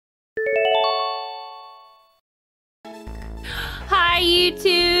Hi,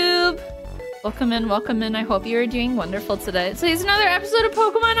 YouTube. Welcome in, welcome in. I hope you are doing wonderful today. So here's another episode of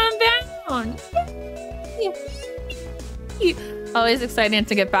Pokemon Unbound. Yay. Always exciting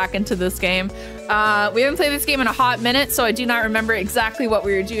to get back into this game. We haven't played this game in a hot minute, so I do not remember exactly what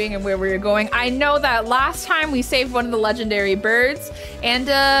we were doing and where we were going. I know that last time we saved one of the legendary birds, and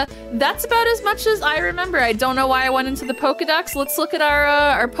that's about as much as I remember. I don't know why I went into the Pokedex. Let's look at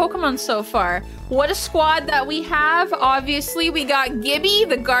our Pokemon so far. What a squad that we have. Obviously, we got Gibby,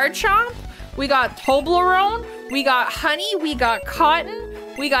 the Garchomp. We got Toblerone. We got Honey. We got Cotton.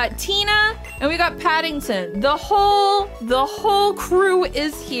 We got Tina, and we got Paddington. The whole crew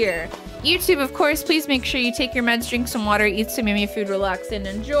is here. YouTube, of course, please make sure you take your meds, drink some water, eat some yummy food, relax, and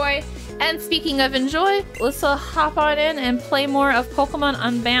enjoy. And speaking of enjoy, let's hop on in and play more of Pokemon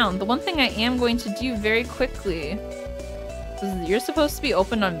Unbound. The one thing I am going to do very quickly is you're supposed to be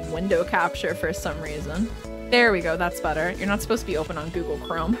open on window capture for some reason. There we go, that's better. You're not supposed to be open on Google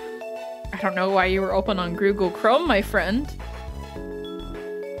Chrome. I don't know why you were open on Google Chrome, my friend.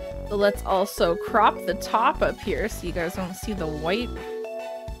 So let's also crop the top up here so you guys don't see the white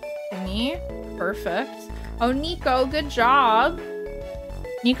thingy. Perfect. Oh, Nico, good job.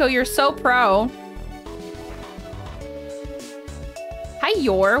 Nico, you're so pro. Hi,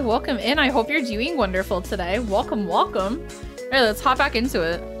 Yor. Welcome in. I hope you're doing wonderful today. Welcome, welcome. All right, let's hop back into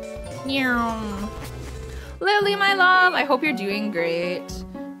it. Lily, my love. I hope you're doing great.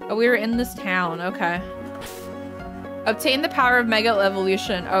 Oh, we were in this town. Okay. Obtain the power of Mega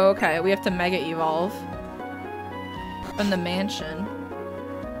Evolution. Oh, okay. We have to Mega Evolve. From the mansion.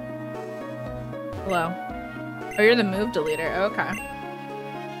 Hello. Oh, you're the move deleter. Okay.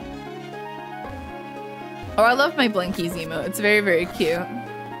 Oh, I love my Blankies emote. It's very, very cute.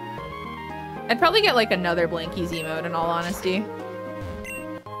 I'd probably get like another Blankies emote in all honesty.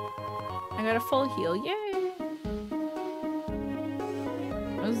 I got a full heal. Yay!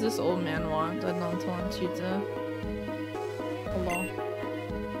 What does this old man want? I don't want you to... Hello.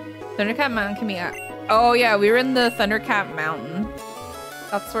 Thundercat Mountain can be at... Oh yeah, we were in the Thundercat Mountain.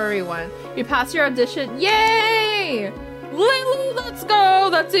 That's where we went. You passed your audition. Yay! Lily, let's go!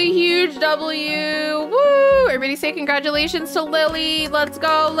 That's a huge W! Woo! Everybody say congratulations to Lily! Let's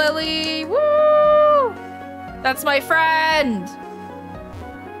go, Lily! Woo! That's my friend!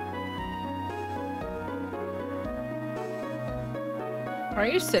 Why are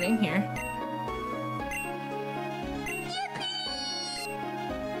you sitting here?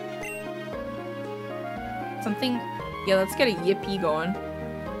 Something... Yeah, let's get a yippee going.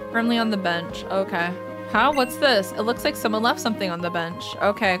 Firmly on the bench. Okay. Huh? What's this? It looks like someone left something on the bench.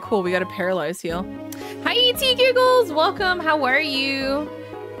 Okay, cool. We got a paralyze heal. Hi, E.T. Giggles! Welcome! How are you?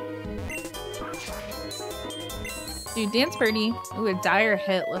 Dude, dance birdie. Ooh, a dire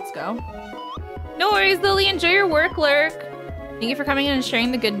hit. Let's go. No worries, Lily. Enjoy your work, Lurk. Thank you for coming in and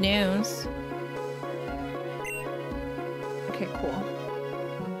sharing the good news. Okay, cool.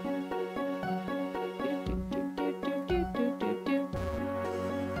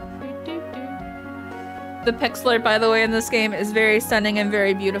 The pixel art, by the way, in this game is very stunning and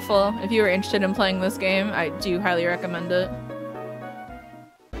very beautiful. If you are interested in playing this game, I do highly recommend it.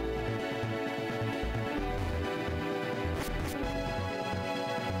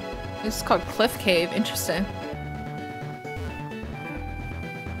 This is called Cliff Cave. Interesting.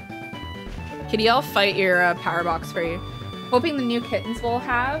 Kitty, I'll fight your power box for you. Hoping the new kittens will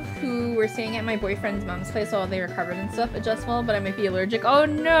have, who were staying at my boyfriend's mom's place while they recovered and stuff, adjust well, but I might be allergic. Oh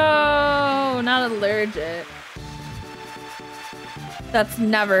no, not allergic. That's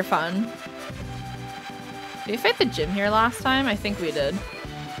never fun. Did we fight the gym here last time? I think we did.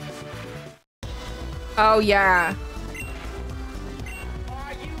 Oh yeah.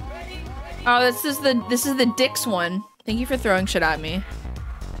 Oh, this is the Dix one. Thank you for throwing shit at me.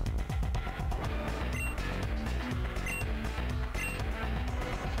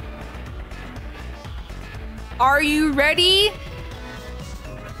 Are you ready?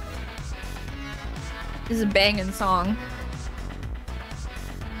 This is a banging song.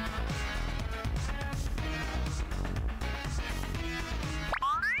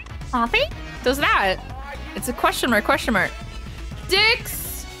 Poppy? Does that? It's a question mark, question mark.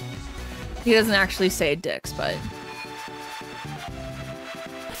 Dix! He doesn't actually say Dix, but...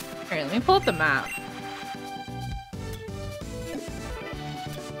 Alright, let me pull up the map.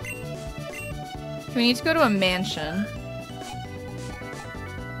 We need to go to a mansion.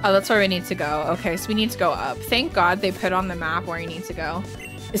 Oh, that's where we need to go. Okay, so we need to go up. Thank God they put on the map where you need to go.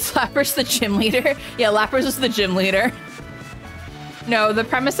 Is Lapras the gym leader? Yeah, Lapras is the gym leader. No, the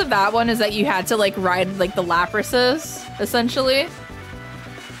premise of that one is that you had to like ride like the Laprases, essentially.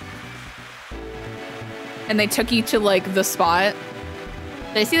 And they took you to like the spot.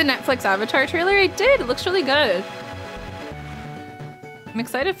 Did I see the Netflix Avatar trailer? I did. It looks really good. I'm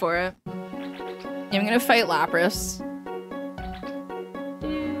excited for it. Yeah, I'm gonna fight Lapras.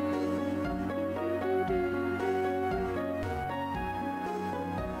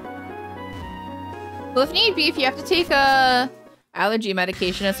 Well, if need be, if you have to take a allergy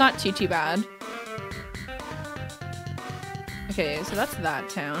medication, it's not too bad. Okay, so that's that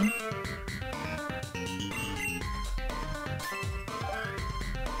town.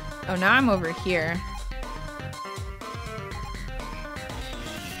 Oh, now I'm over here.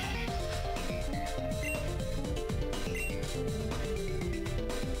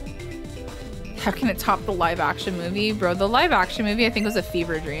 How can it top the live action movie? Bro, the live action movie I think was a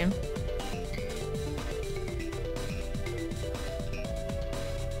fever dream.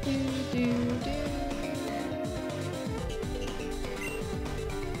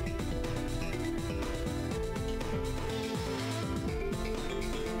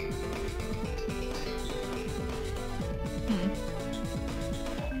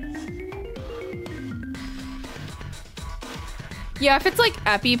 Yeah, if it's like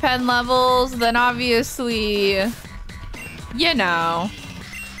EpiPen levels, then obviously, you know.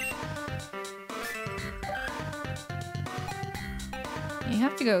 You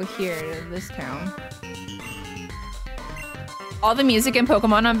have to go here to this town. All the music in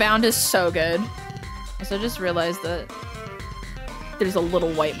Pokemon Unbound is so good. Also, just realized that there's a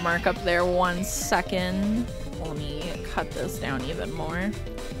little white mark up there. 1 second. Let me cut this down even more.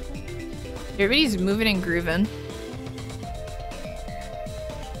 Everybody's moving and grooving.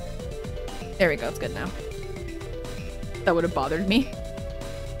 There we go, it's good now. That would have bothered me.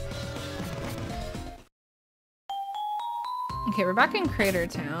 Okay, we're back in Crater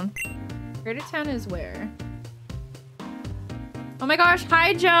Town. Crater Town is where? Oh my gosh,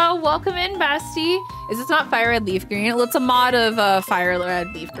 hi Joe! Welcome in, bestie! Is this not Fire Red Leaf Green? Well, it's a mod of Fire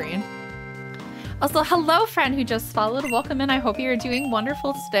Red Leaf Green. Also, hello friend who just followed. Welcome in, I hope you are doing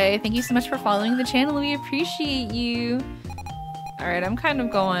wonderful today. Thank you so much for following the channel, we appreciate you. Alright, I'm kind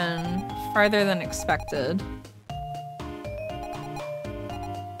of going farther than expected.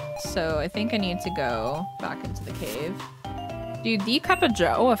 So I think I need to go back into the cave. Dude, the Cup of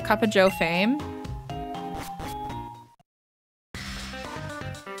Joe of Cup of Joe fame.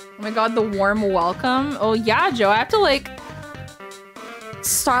 Oh my god, the warm welcome. Oh yeah, Joe, I have to like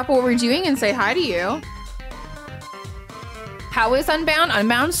stop what we're doing and say hi to you. How is Unbound?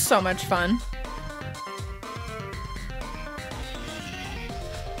 Unbound's so much fun.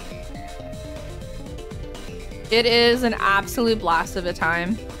 It is an absolute blast of a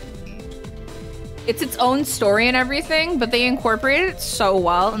time. It's its own story and everything, but they incorporate it so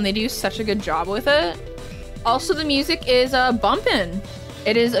well and they do such a good job with it. Also, the music is bumping.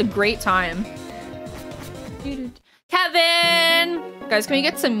 It is a great time. Kevin! Guys, can we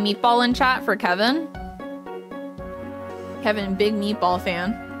get some meatball in chat for Kevin? Kevin, big meatball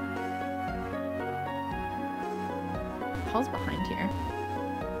fan. Paul's behind here.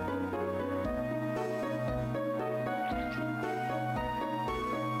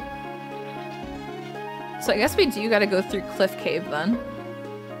 So I guess we do gotta go through Cliff Cave then.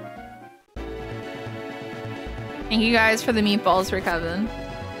 Thank you guys for the meatballs for Kevin.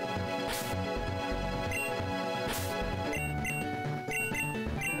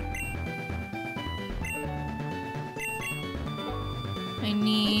 I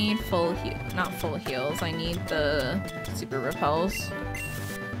need full heal, not full heals. I need the super repels.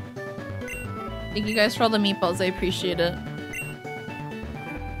 Thank you guys for all the meatballs. I appreciate it.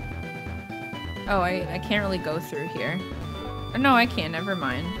 Oh, I can't really go through here. Oh, no, I can't. Never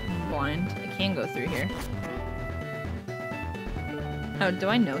mind. I'm blind. I can go through here. Oh, do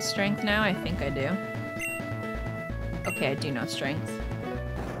I know strength now? I think I do. Okay, I do know strength.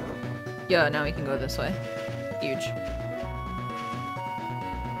 Yeah, now we can go this way. Huge.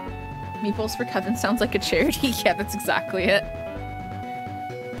 Meatballs for Kevin sounds like a charity. Yeah, that's exactly it.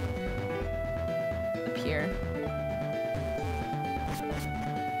 Up here.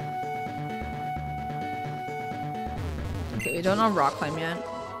 Okay, we don't know rock climb yet.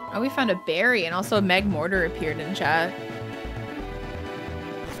 Oh, we found a berry and also a Meg Mortar appeared in chat.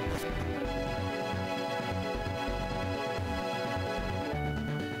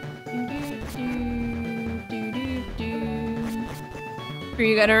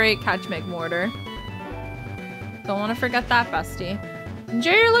 You gotta rate catch Meg Mortar. Don't want to forget that, bestie.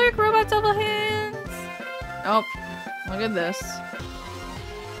 Enjoy your lurk, robot double hands! Oh, look at this.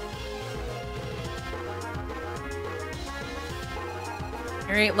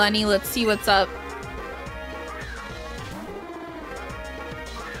 Alright, Lenny, let's see what's up.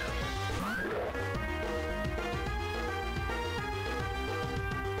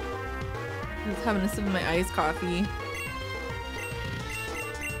 Just having a sip of my iced coffee.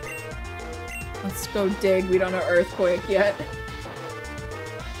 Let's go dig. We don't know earthquake yet.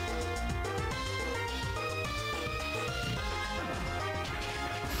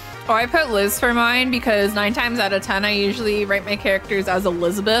 Oh, I put Liz for mine because 9 times out of 10 I usually write my characters as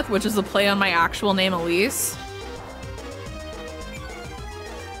Elizabeth, which is a play on my actual name, Elise.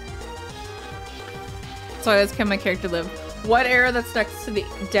 So I always can my character live. What arrow that's next to the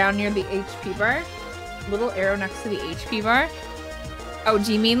down near the HP bar? Little arrow next to the HP bar? Oh,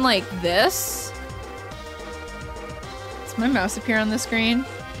 do you mean like this? Does my mouse appear on the screen?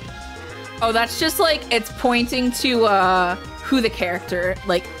 Oh, that's just like it's pointing to who the character,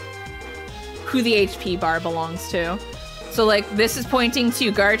 like who the HP bar belongs to. So like this is pointing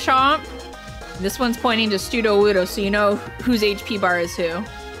to Garchomp. This one's pointing to Studo-Wudo, so you know whose HP bar is who.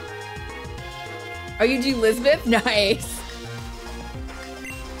 Oh, you do Lisbeth? Nice.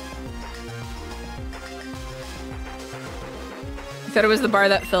 You thought it was the bar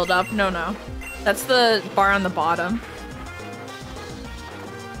that filled up? No, no. That's the bar on the bottom.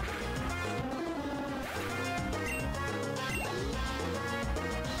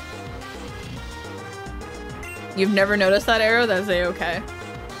 You've never noticed that arrow? That's a-okay.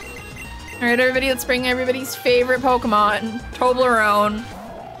 Alright, everybody, let's bring everybody's favorite Pokemon, Toblerone.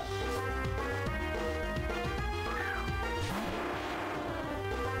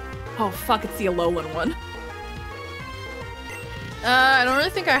 Oh, fuck, it's the Alolan one. I don't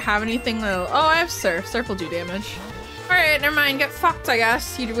really think I have anything though. Oh, I have Surf. Surf will do damage. Alright, never mind. Get fucked, I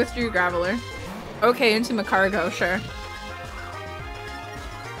guess. You withdrew Graveler. Okay, into Macargo, sure.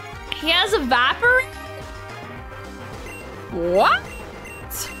 He has Evaporate? What?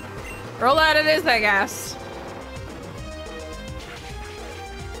 Roll out it is, I guess.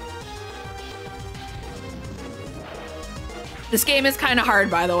 This game is kind of hard,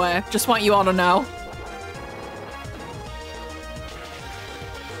 by the way. Just want you all to know.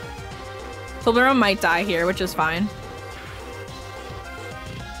 Toblerone might die here, which is fine.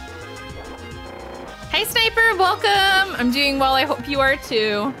 Hey, Sniper, welcome! I'm doing well, I hope you are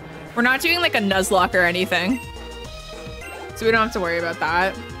too. We're not doing like a Nuzlocke or anything, so we don't have to worry about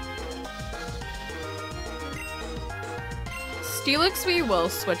that. Steelix we will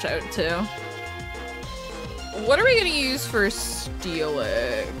switch out to. What are we gonna use for Steelix?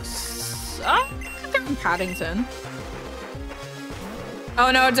 Oh, I'm Paddington.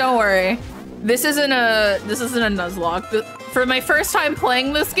 Oh no, don't worry. This isn't a Nuzlocke. For my first time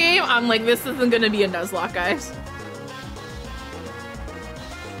playing this game, I'm like, this isn't gonna be a Nuzlocke, guys.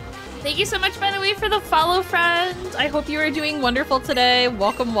 Thank you so much, by the way, for the follow, friend. I hope you are doing wonderful today.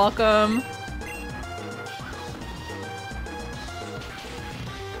 Welcome, welcome.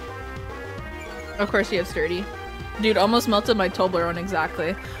 Of course you have Sturdy. Dude, almost melted my Toblerone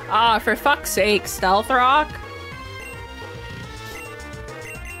exactly. Ah, for fuck's sake, Stealth Rock?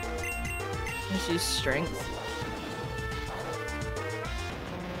 Let's use Strength.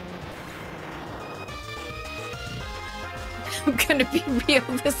 I'm gonna be real,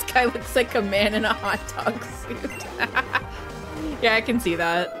 this guy looks like a man in a hot dog suit. Yeah, I can see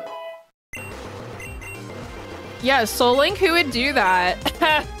that. Yeah, Soul Link, who would do that?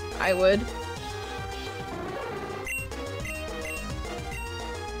 I would.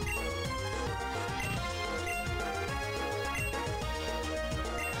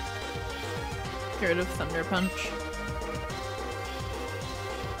 Get rid of Thunder Punch.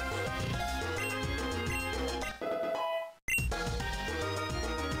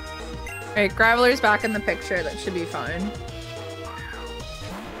 Alright, Graveler's back in the picture. That should be fine.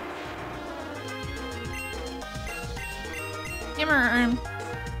 Hammer.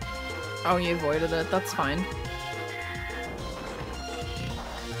 Oh, you avoided it. That's fine.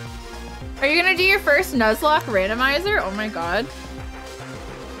 Are you gonna do your first Nuzlocke randomizer? Oh my god.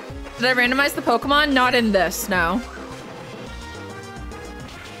 Did I randomize the Pokemon? Not in this, no.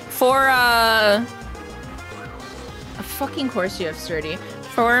 For, of fucking course you have Sturdy.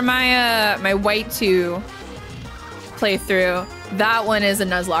 For my, my White 2 playthrough, that one is a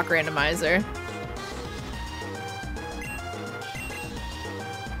Nuzlocke randomizer.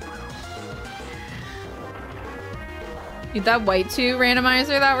 Dude, that White 2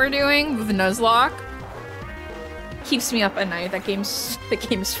 randomizer that we're doing with Nuzlocke keeps me up at night. That game's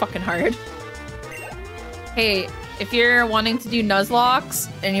fucking hard. Hey, if you're wanting to do Nuzlocks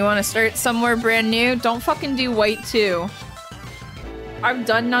and you want to start somewhere brand new, don't fucking do White 2. I've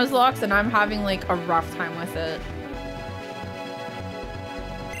done Nuzlocks and I'm having like a rough time with it.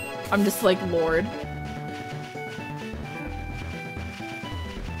 I'm just like, Lord.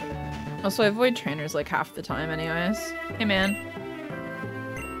 Also, I avoid trainers like half the time anyways. Hey man.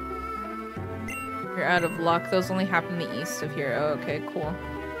 You're out of luck. Those only happen in the east of here. Oh, okay, cool.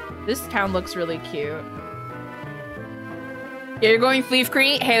 This town looks really cute. Yeah, you're going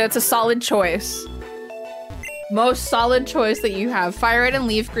Leafgreen? Hey, that's a solid choice. Most solid choice that you have. Fire Red and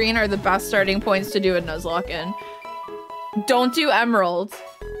Leafgreen are the best starting points to do a Nuzlocke in. Don't do Emerald.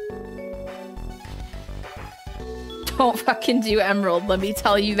 Don't fucking do Emerald, let me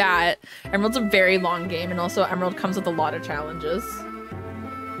tell you that. Emerald's a very long game, and also Emerald comes with a lot of challenges.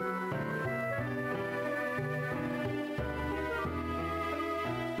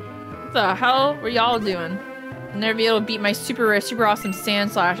 What the hell were y'all doing? I'll never be able to beat my super rare, super awesome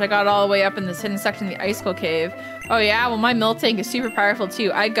Sand Slash. I got all the way up in this hidden section of the Icicle Cave. Oh yeah? Well, my Milk Tank is super powerful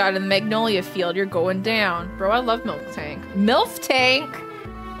too. I got it in the Magnolia Field. You're going down. Bro, I love Milk Tank. MILF Tank!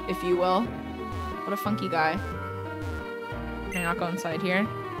 If you will. What a funky guy. Can I not go inside here?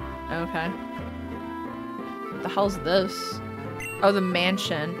 Okay. What the hell's this? Oh, the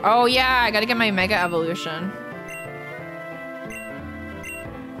mansion. Oh yeah, I gotta get my Mega Evolution.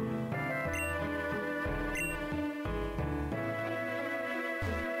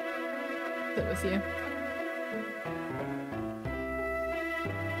 Sit with you.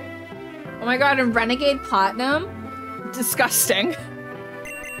 Oh my god, and Renegade Platinum? Disgusting.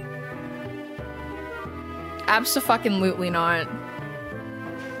 Abso-fucking-lutely not.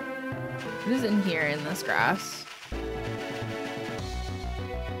 What is in here in this grass?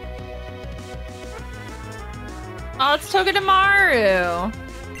 Oh, it's Togedemaru!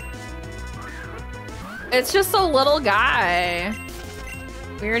 It's just a little guy.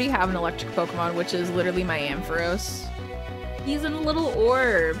 We already have an electric Pokemon, which is literally my Ampharos. He's in a little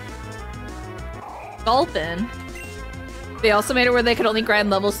orb. Gulpin. They also made it where they could only grind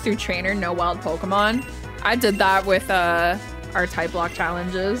levels through trainer, no wild Pokemon. I did that with our type block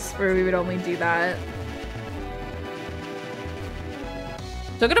challenges, where we would only do that.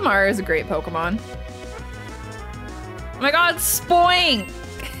 Togedemaru is a great Pokemon. Oh my god, Spoink!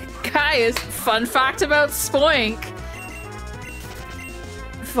 Guys, fun fact about Spoink.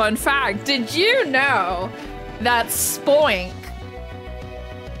 Fun fact, did you know that Spoink,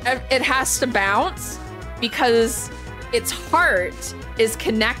 it has to bounce because its heart is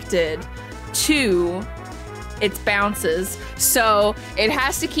connected to its bounces. So it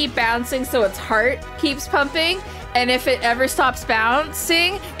has to keep bouncing so its heart keeps pumping, and if it ever stops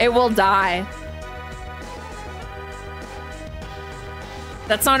bouncing, it will die.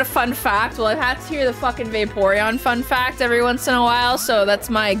 That's not a fun fact. Well, I've had to hear the fucking Vaporeon fun fact every once in a while, so that's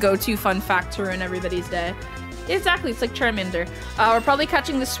my go-to fun fact to ruin everybody's day. Exactly, it's like Charmander. We're probably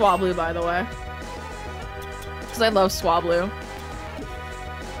catching the Swablu, by the way. Because I love Swablu.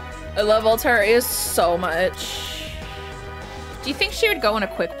 I love Altaria so much. Do you think she would go in a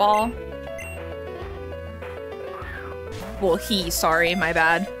quick ball? Well, sorry, my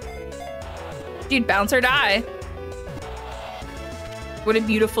bad. Dude, bounce or die. What a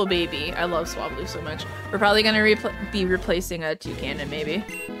beautiful baby. I love Swablu so much. We're probably gonna be replacing a Toucannon, maybe.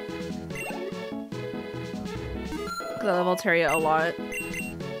 Because I love Altaria a lot.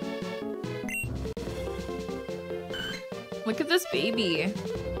 Look at this baby.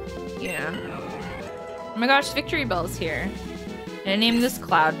 Yeah. Oh my gosh, Victory Bell's here. And I named this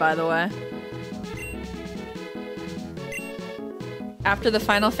Cloud, by the way. After the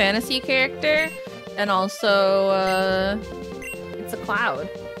Final Fantasy character. And also, it's a Cloud.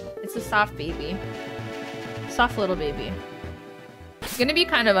 It's a soft baby. Soft little baby. It's gonna be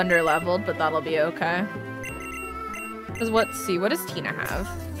kind of under-leveled, but that'll be okay. Because let's see, what does Tina have?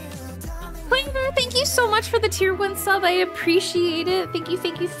 Flavor, thank you so much for the tier 1 sub. I appreciate it. Thank you,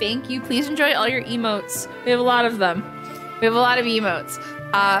 thank you, thank you. Please enjoy all your emotes. We have a lot of them. We have a lot of emotes.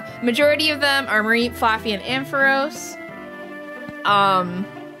 Majority of them are Mareep, Flaffy, and Ampharos.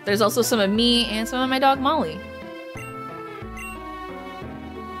 There's also some of me and some of my dog Molly.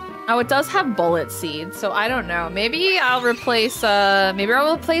 Oh, it does have bullet seeds, so I don't know. Maybe I'll replace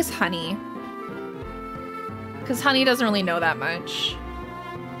Honey. Because Honey doesn't really know that much.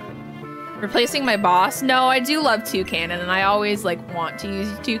 Replacing my boss? No, I do love Toucannon, and I always like want to use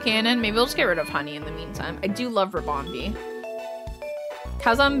Toucannon. Maybe we'll just get rid of Honey in the meantime. I do love Rabombi.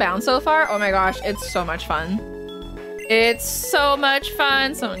 How's Unbound so far? Oh my gosh, it's so much fun. It's so much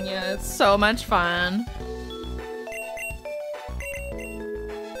fun, Sonia. It's so much fun.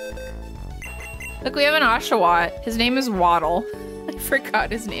 Look, we have an Oshawott. His name is Waddle. I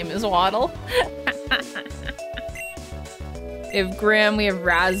forgot his name is Waddle. We have Grim, we have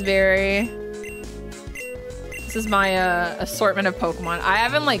Raspberry. This is my assortment of Pokemon. I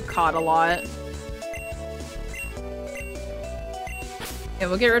haven't like caught a lot. Yeah,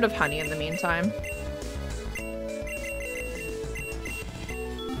 we'll get rid of Honey in the meantime.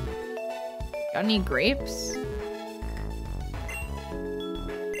 Got any grapes?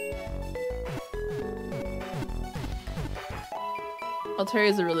 Altaria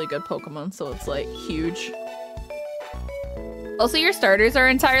is a really good Pokemon, so it's like huge. Also, your starters are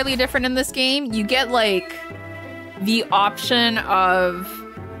entirely different in this game. You get like the option of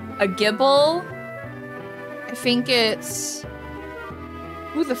a Gibble. I think it's...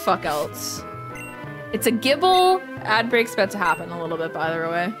 Who the fuck else? It's a Gibble. Ad break's about to happen a little bit, by the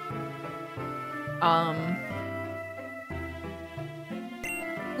way.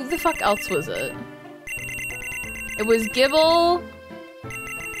 Who the fuck else was it? It was Gibble.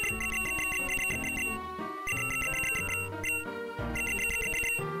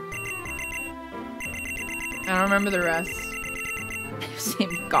 I don't remember the rest. His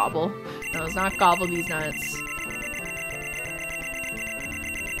name Gobble. No, it's not Gobble these nuts.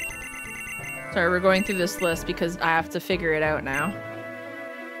 Sorry, we're going through this list because I have to figure it out now.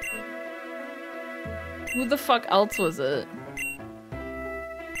 Who the fuck else was it?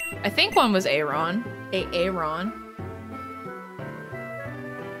 I think one was Aaron. Aaron.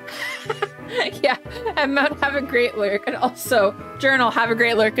 Yeah, and Mount, have a great lurk. And also, Journal, have a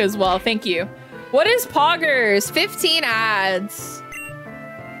great lurk as well. Thank you. What is Poggers? 15 ads.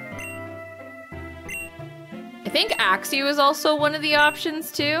 I think Axew is also one of the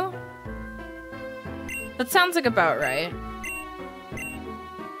options too. That sounds like about right.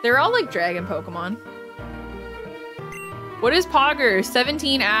 They're all like dragon Pokemon. What is Poggers?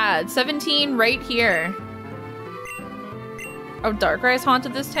 17 ads. 17 right here. Oh, Darkrai's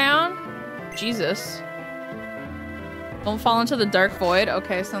haunted this town? Jesus. Don't fall into the dark void.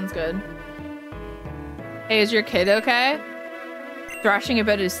 Okay, sounds good. Hey, is your kid okay? Thrashing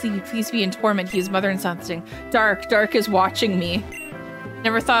about his sleep. Please be in torment. He is mother and something. Dark is watching me.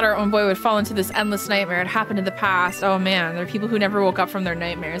 Never thought our own boy would fall into this endless nightmare. It happened in the past. Oh man, there are people who never woke up from their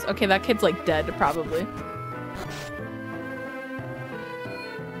nightmares. Okay, that kid's like dead, probably.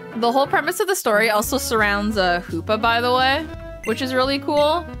 The whole premise of the story also surrounds a Hoopa, by the way, which is really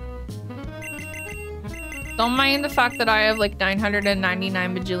cool. Don't mind the fact that I have like $999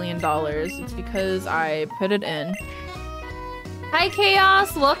 bajillion. It's because I put it in. Hi,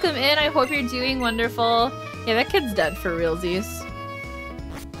 Chaos. Welcome in. I hope you're doing wonderful. Yeah, that kid's dead for realsies.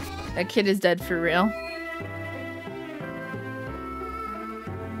 That kid is dead for real.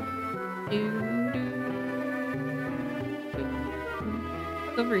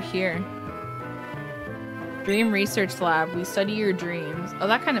 It's over here. Dream Research Lab. We study your dreams. Oh,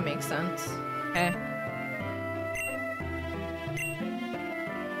 that kind of makes sense. Okay.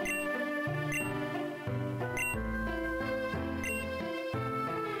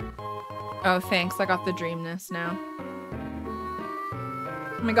 Oh, thanks. I got the dreamness now.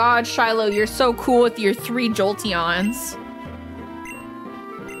 Oh my god, Shiloh, you're so cool with your 3 Jolteons.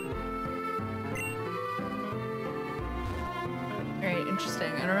 Alright,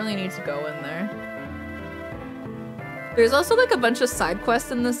 interesting. I don't really need to go in there. There's also like a bunch of side quests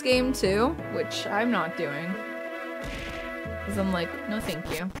in this game too, which I'm not doing. Because I'm like, no thank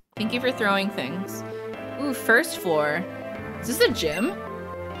you. Thank you for throwing things. Ooh, first floor. Is this a gym?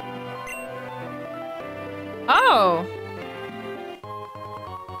 Oh!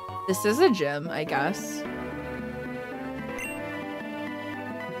 This is a gym, I guess.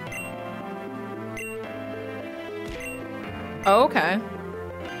 Oh, okay.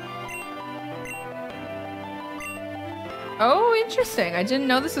 Oh, interesting. I didn't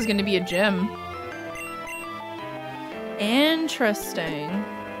know this was going to be a gym. Interesting.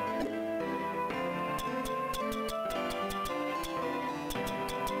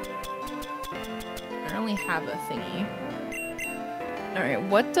 I only have a thingy. All right,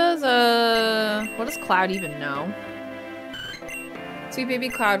 what does Cloud even know? Sweet baby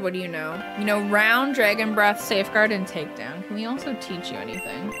Cloud, what do you know? You know Round, Dragon Breath, Safeguard, and Takedown. Can we also teach you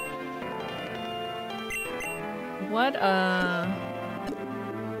anything? What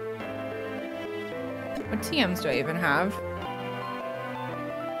TMs do I even have?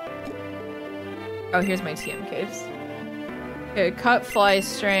 Oh, here's my TM caves. Okay, Cut, Fly,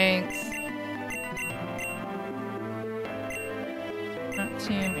 Strength.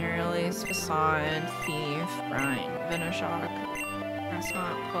 Team, Aerial Ace, Facade, Thief, Brine, Venoshock,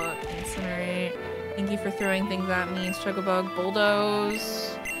 Restaurant, Hook, Incinerate. Thank you for throwing things at me. Strugglebug,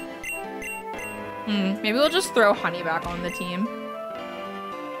 Bulldoze. Maybe we'll just throw Honey back on the team.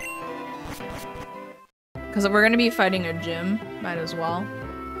 Because we're going to be fighting a gym. Might as well.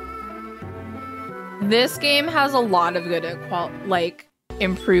 This game has a lot of good,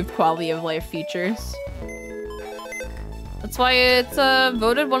 improved quality of life features. That's why it's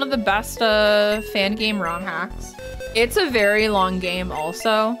voted one of the best fan game ROM hacks. It's a very long game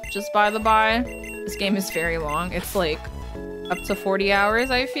also, just by the by. This game is very long. It's like up to 40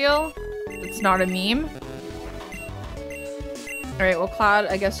 hours, I feel. It's not a meme. Alright, well, Cloud,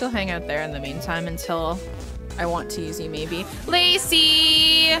 I guess you'll hang out there in the meantime until I want to use you, maybe.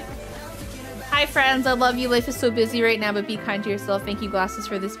 Lacey! Hi, friends. I love you. Life is so busy right now, but be kind to yourself. Thank you, Glasses,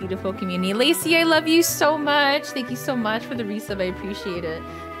 for this beautiful community. Lacey, I love you so much. Thank you so much for the resub. I appreciate it.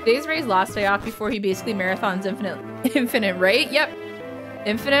 Today's Ray's last day off before he basically marathons infinite, right? Yep.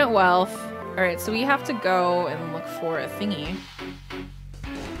 Infinite wealth. Alright, so we have to go and look for a thingy.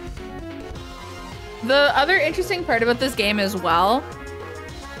 The other interesting part about this game as well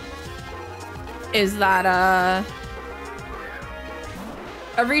is that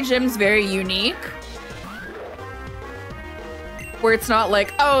every gym's very unique. Where it's not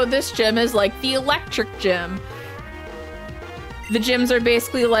like, oh, this gym is like the electric gym. The gyms are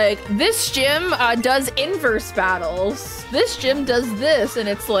basically like, this gym does inverse battles. This gym does this, and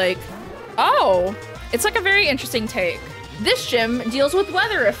it's like, oh, it's like a very interesting take. This gym deals with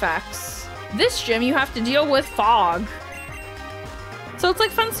weather effects. This gym, you have to deal with fog. So it's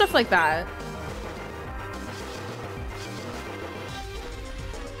like fun stuff like that.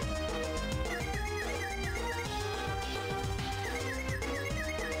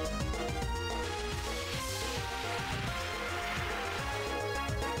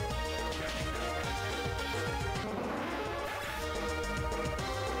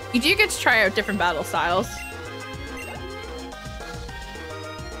 You do get to try out different battle styles.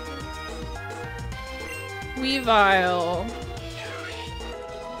 Weavile.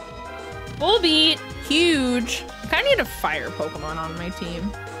 Full beat. Huge. I kind of need a fire Pokemon on my team.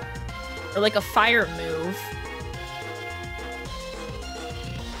 Or like a fire move.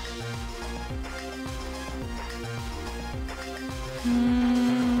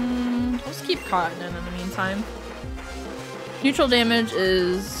 I'll just keep Cotton in the meantime. Neutral damage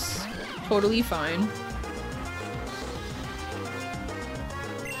is totally fine.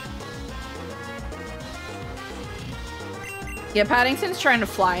 Yeah, Paddington's trying to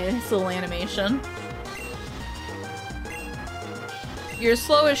fly in his little animation. You're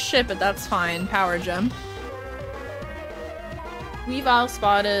slow as shit, but that's fine. Power Gem. Weavile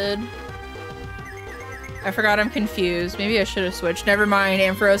spotted. I forgot I'm confused. Maybe I should have switched. Never mind.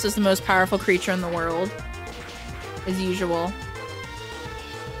 Ampharos is the most powerful creature in the world. As usual.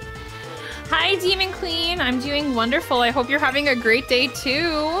 Hi, Demon Queen. I'm doing wonderful. I hope you're having a great day,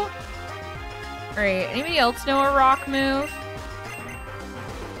 too. Alright, anybody else know a rock move?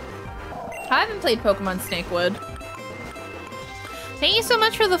 I haven't played Pokemon Snakewood. Thank you so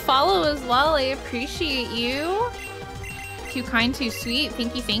much for the follow as well. I appreciate you. Too kind, too sweet.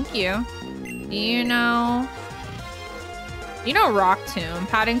 Thank you, thank you. You know Rock Tomb.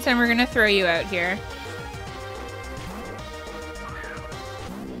 Paddington, we're gonna throw you out here.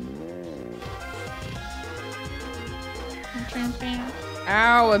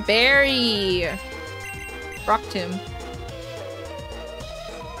 Ow, a berry! Rock Tomb.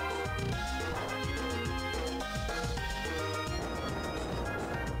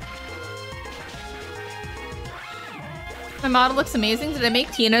 My model looks amazing. Did I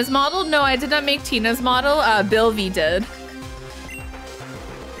make Tina's model? No, I did not make Tina's model. Bilvy did.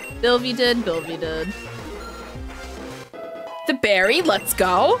 Bilvy did. The berry, let's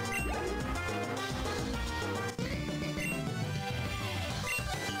go.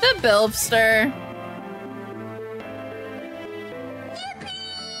 The Bilvster.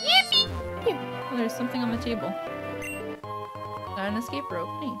 Yippee! Oh, there's something on the table. Got an escape rope.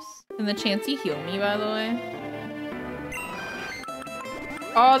 Nice. Can the Chansey heal me, by the way?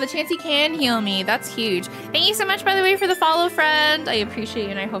 Oh, the Chansey can heal me. That's huge. Thank you so much, by the way, for the follow, friend. I appreciate you,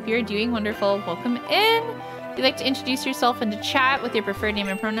 and I hope you're doing wonderful. Welcome in. If you'd like to introduce yourself into chat with your preferred name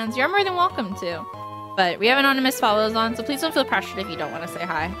and pronouns, you're more than welcome to. But we have anonymous follows on, so please don't feel pressured if you don't want to say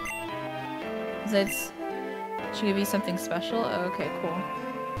hi. Because should give you something special? Oh, okay, cool.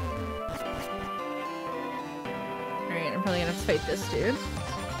 Alright, I'm probably gonna fight this dude.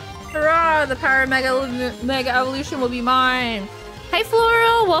 Hurrah! The power of Mega Evolution will be mine! Hi,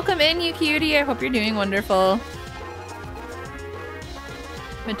 Floral! Welcome in, you cutie. I hope you're doing wonderful.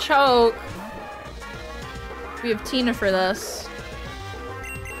 Machoke. We have Tina for this.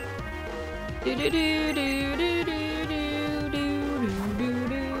 Do do do do do do do do do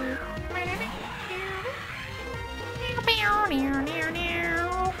do.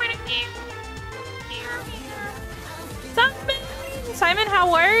 Simon,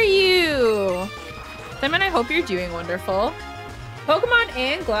 how are you? Simon, I hope you're doing wonderful. Pokemon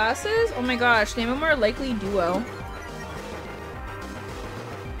and Glasses? Oh my gosh, name a more likely duo.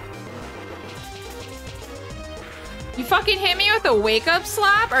 You fucking hit me with a wake-up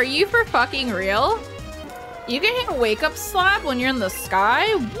slap? Are you for fucking real? You can hit a wake-up slap when you're in the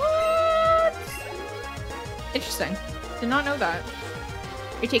sky? What? Interesting. Did not know that.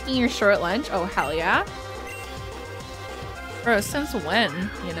 You're taking your short lunch? Oh, hell yeah. Bro, since when?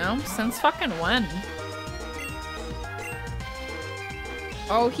 You know? Since fucking when?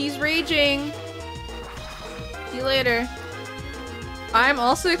 Oh, he's raging. See you later. I'm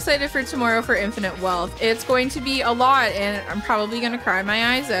also excited for tomorrow for Infinite Wealth. It's going to be a lot, and I'm probably going to cry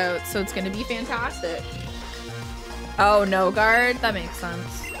my eyes out, so it's going to be fantastic. Oh, no guard? That makes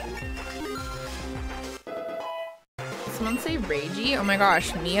sense. Someone say ragey? Oh my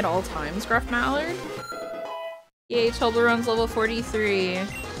gosh, me at all times, Gruff Mallard? Yay, Toblerone's level 43.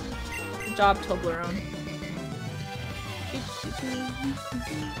 Good job, Toblerone.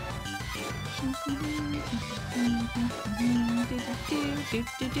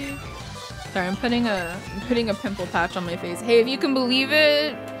 Sorry, I'm putting a pimple patch on my face. Hey, if you can believe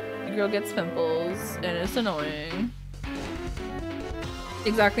it, the girl gets pimples, and it's annoying.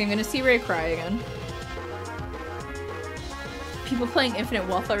 Exactly, I'm gonna see Ray cry again. People playing Infinite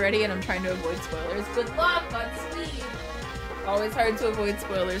Wealth already, and I'm trying to avoid spoilers. Good luck, Godspeed! Always hard to avoid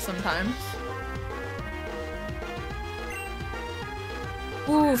spoilers sometimes.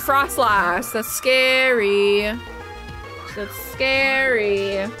 Ooh, Frostlass! That's scary! That's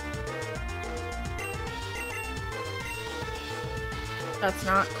scary! That's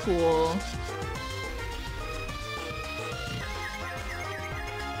not cool.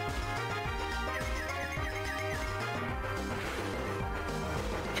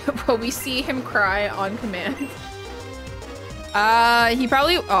 Will we see him cry on command? He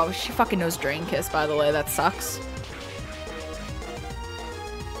probably— oh, she fucking knows Drain Kiss, by the way. That sucks.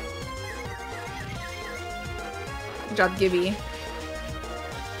 Good job, Gibby.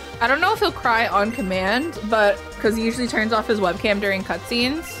 I don't know if he'll cry on command, but because he usually turns off his webcam during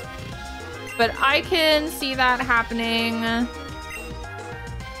cutscenes. But I can see that happening.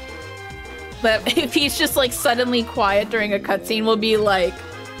 But if he's just like suddenly quiet during a cutscene, we'll be like,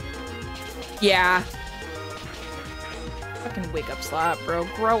 yeah. Fucking wake up slap, bro.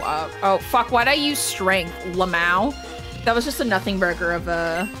 Grow up. Oh, fuck. Why'd I use strength? Lamau? That was just a nothing burger of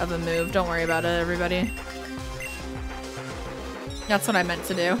a move. Don't worry about it, everybody. That's what I meant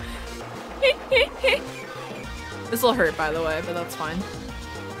to do. This will hurt, by the way, but that's fine.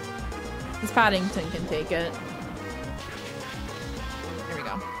 This Paddington can take it. There we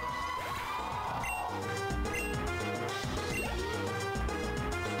go.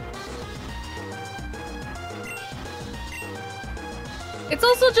 It's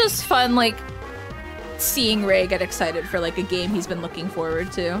also just fun, like, seeing Ray get excited for, like, a game he's been looking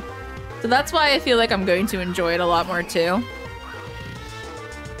forward to. So that's why I feel like I'm going to enjoy it a lot more, too.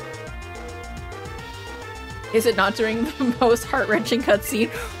 Is it not during the most heart-wrenching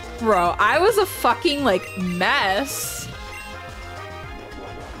cutscene? Bro, I was a fucking, like, mess.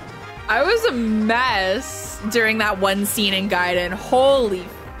 I was a mess during that one scene in Gaiden. Holy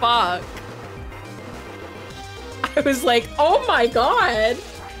fuck. I was like, oh my god.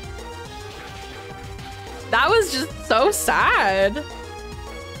 That was just so sad.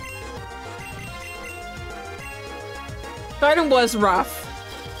 Gaiden was rough.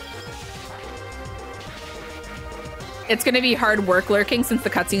 It's gonna be hard work lurking since the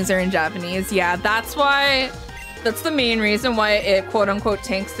cutscenes are in Japanese. Yeah, that's why. That's the main reason why it quote-unquote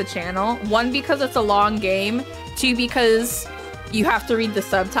tanks the channel. One, because it's a long game. Two, because you have to read the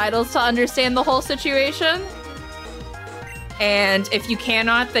subtitles to understand the whole situation. And if you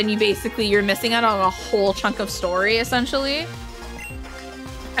cannot, then you're missing out on a whole chunk of story, essentially.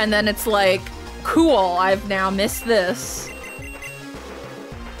 And then it's like, cool, I've now missed this.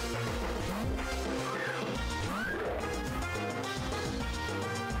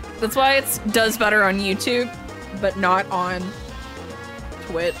 That's why it does better on YouTube, but not on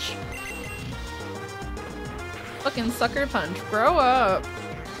Twitch. Fucking sucker punch. Grow up.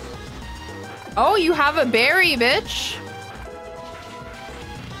 Oh, you have a berry, bitch.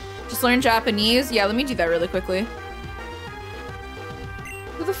 Just learn Japanese? Yeah, let me do that really quickly.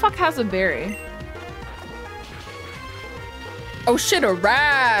 Who the fuck has a berry? Oh shit, a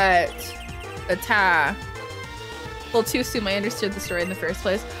rat! Attack. Well, too soon I understood the story in the first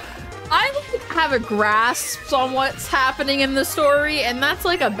place. I like have a grasp on what's happening in the story, and that's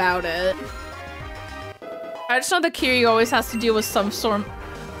like about it. I just know that Kiryu always has to deal with some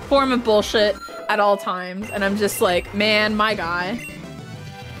form of bullshit at all times, and I'm just like, man, my guy.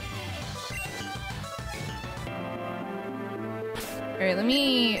 All right, let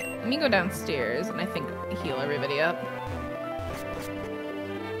me go downstairs and I think heal everybody up.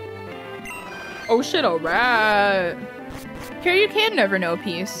 Oh shit, alright. Here you can never know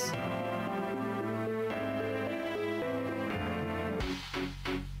peace.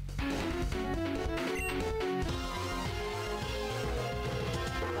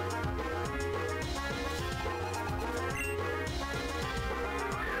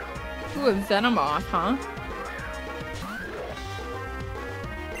 Ooh, a Venomoth, huh?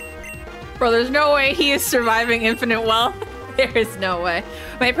 Bro, there's no way he is surviving infinite wealth. There is no way.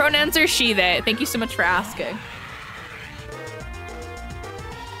 My pronouns are she, they. Thank you so much for asking.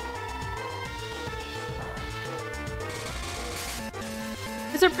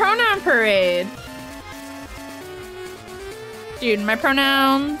 It's a pronoun parade. Dude, my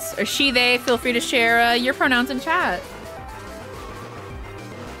pronouns are she, they. Feel free to share your pronouns in chat.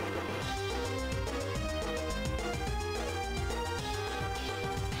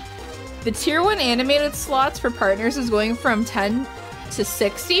 The tier 1 animated slots for partners is going from 10 to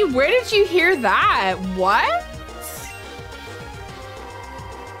 60? Where did you hear that? What?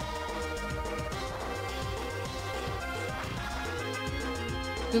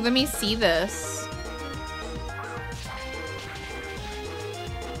 Dude, let me see this.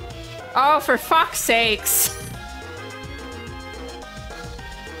 Oh, for fuck's sakes.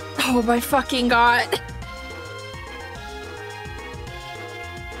 Oh my fucking god.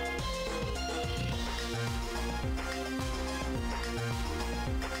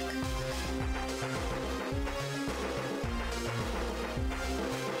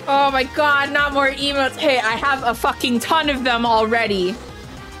 Oh my god, not more emotes. Hey, I have a fucking ton of them already.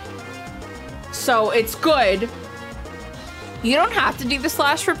 So it's good. You don't have to do the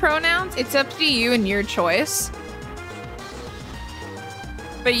slash for pronouns. It's up to you and your choice.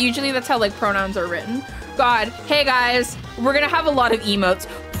 But usually that's how like pronouns are written. God, hey guys, we're gonna have a lot of emotes.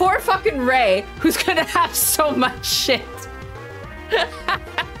 Poor fucking Ray, who's gonna have so much shit.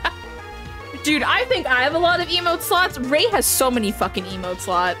 Dude, I think I have a lot of emote slots. Ray has so many fucking emote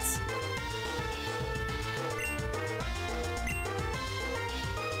slots.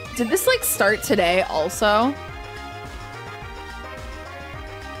 Did this like start today also?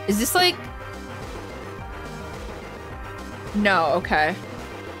 Is this like... No, okay.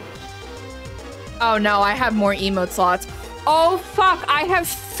 Oh no, I have more emote slots. Oh fuck, I have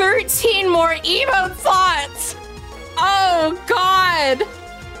 13 more emote slots! Oh god!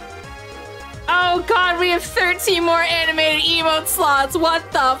 Oh god, we have 13 more animated emote slots.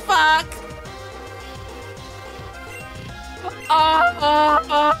 What the fuck?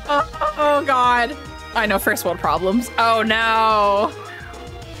 Oh god. I know, first world problems. Oh no.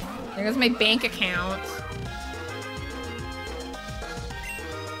 There goes my bank account.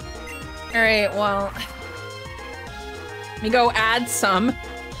 All right, well, let me go add some.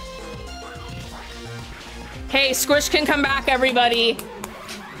 Hey, Squish can come back, everybody.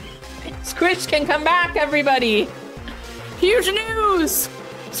 Squish can come back, everybody. Huge news.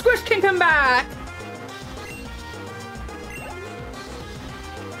 Squish can come back.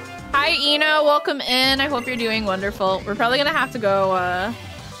 Hi, Ina. Welcome in. I hope you're doing wonderful. We're probably gonna have to go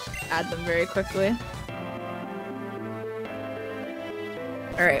add them very quickly.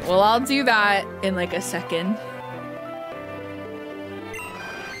 All right, well, I'll do that in like a second.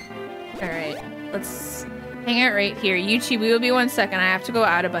 All right, let's hang out right here. YouTube, we will be 1 second. I have to go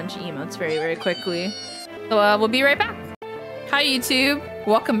add a bunch of emotes very, very quickly. So we'll be right back. Hi, YouTube.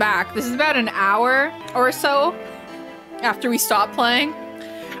 Welcome back. This is about an hour or so after we stop playing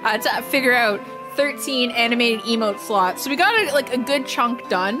to figure out 13 animated emote slots. So we got like a good chunk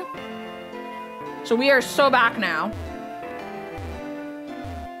done. So we are so back now.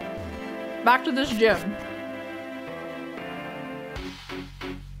 Back to this gym.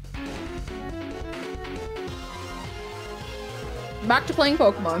 Back to playing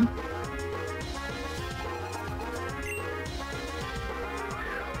Pokemon.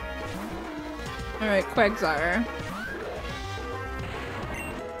 Alright, Quagsire.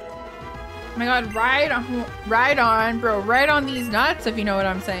 Oh my god, ride on, bro. Ride on these nuts, if you know what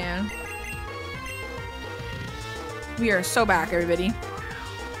I'm saying. We are so back, everybody.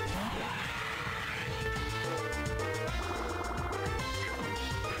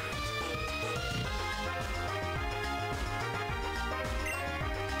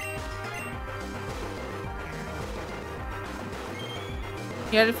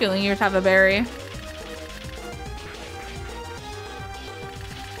 You had a feeling you'd have a berry.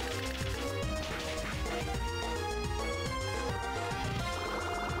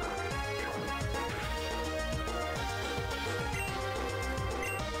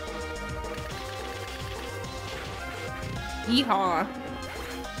 Yeehaw.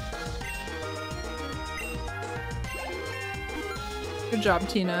 Good job,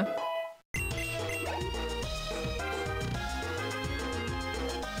 Tina.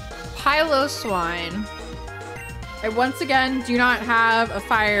 Pylo Swine. I once again do not have a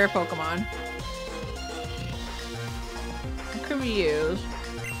fire Pokemon. What could we use?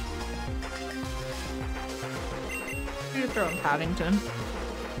 I'm gonna throw in Paddington.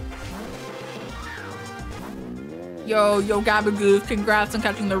 Yo, Gabagoof, congrats on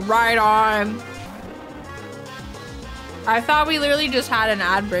catching the right on. I thought we literally just had an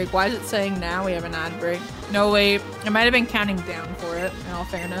ad break. Why is it saying now we have an ad break? No, wait. It might have been counting down for it, in all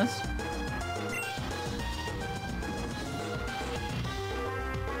fairness.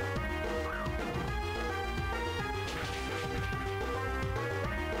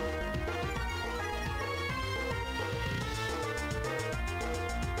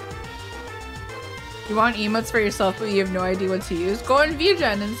 You want emotes for yourself, but you have no idea what to use? Go on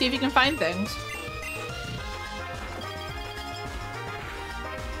ViewGen and see if you can find things.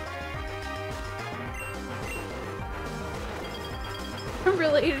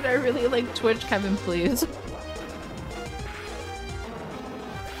 I really like Twitch, Kevin, please.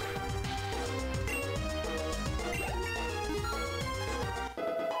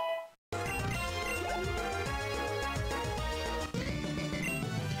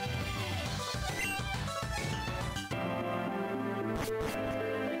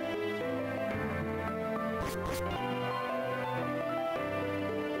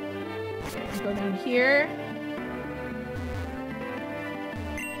 Go down here.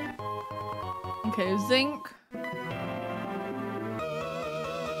 Okay, zinc.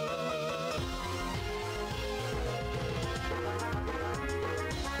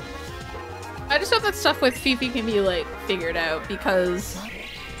 I just hope that stuff with Fifi can be like figured out because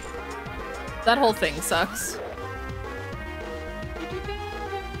that whole thing sucks.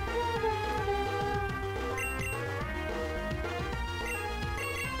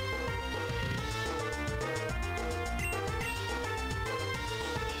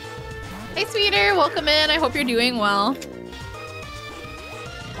 Hey, Sweeter, welcome in. I hope you're doing well.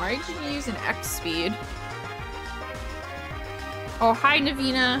 Why did you use an X speed? Oh, hi,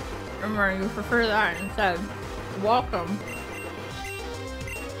 Navina. Remember, you prefer that instead. Welcome.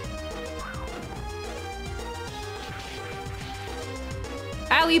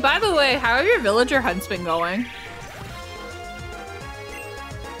 Allie, by the way, how have your villager hunts been going?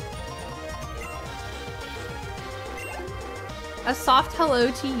 A soft hello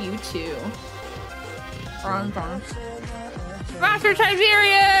to you too. Master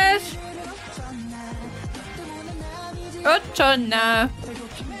Tiberius! Ochona!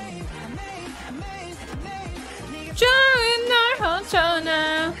 Join our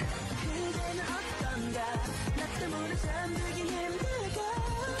Ochona!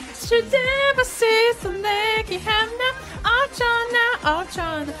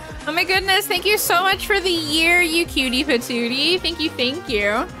 Oh my goodness, thank you so much for the year, you cutie patootie. Thank you, thank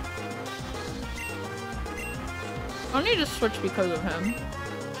you. I'll need to switch because of him.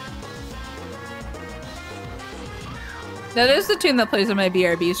 That is the tune that plays on my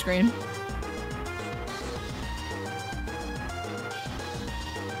BRB screen.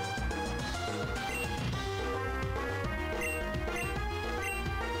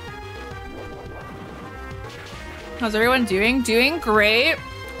 How's everyone doing? Doing great.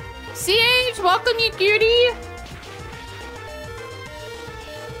 CH, welcome you cutie.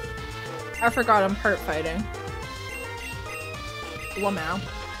 I forgot I'm part fighting. Lamau.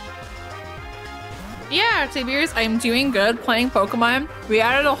 Yeah, Tiberius, I'm doing good playing Pokemon. We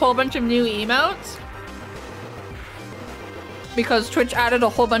added a whole bunch of new emotes. Because Twitch added a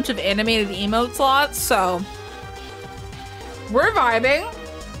whole bunch of animated emote slots, so we're vibing.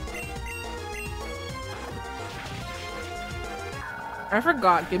 I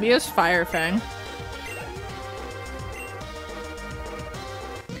forgot. Give me his Fire Fang.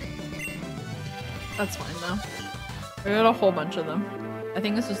 That's fine though. I got a whole bunch of them. I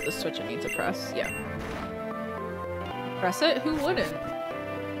think this is the switch I need to press. Yeah. Press it? Who wouldn't?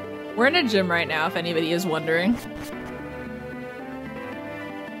 We're in a gym right now, if anybody is wondering.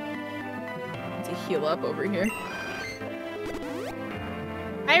 To heal up over here.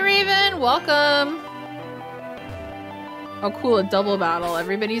 Hi Raven! Welcome! Oh cool, a double battle.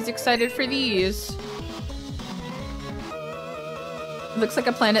 Everybody's excited for these. Looks like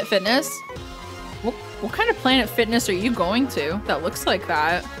a Planet Fitness. What kind of Planet Fitness are you going to that looks like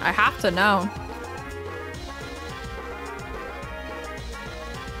that? I have to know.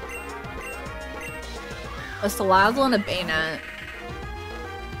 A Salazzle and a Bayonet.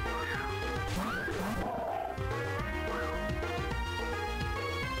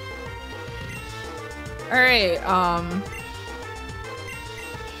 Alright,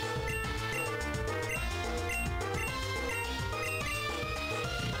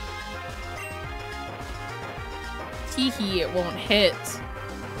 Teehee, it won't hit.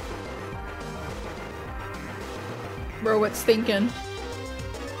 Bro, what's thinking?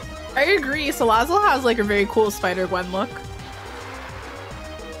 I agree, Salazzle has like a very cool Spider-Gwen look.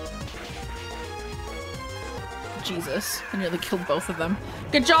 Jesus, I nearly killed both of them.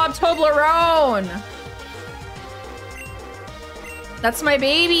 Good job, Toblerone! That's my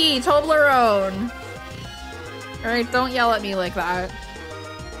baby, Toblerone! Alright, don't yell at me like that.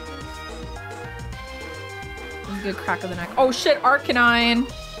 Good crack of the neck. Oh shit, Arcanine!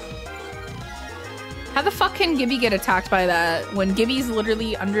 How the fuck can Gibby get attacked by that when Gibby's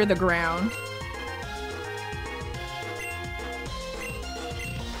literally under the ground?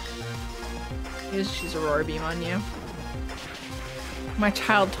 She's a Roar Beam on you. My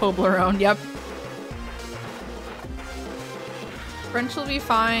child Toblerone, yep. French will be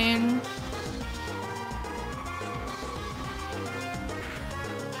fine.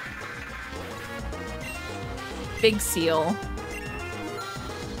 Big Seal.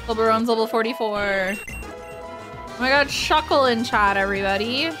 Toblerone's level 44. Oh my god, Shuckle in chat,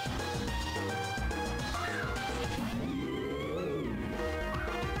 everybody.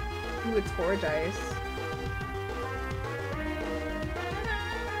 Ooh, it's Borrius.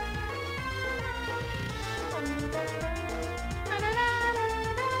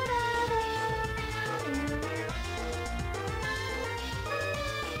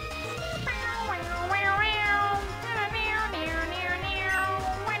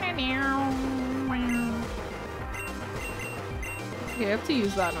 Okay, I have to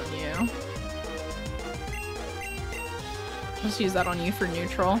use that on you. Let's use that on you for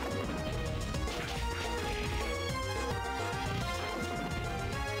neutral.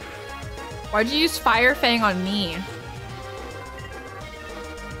 Why'd you use Fire Fang on me?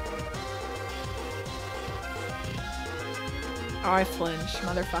 Oh, I flinched,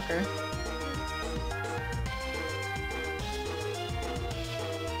 motherfucker.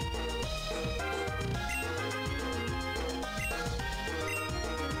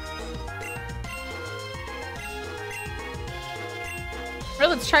 Well,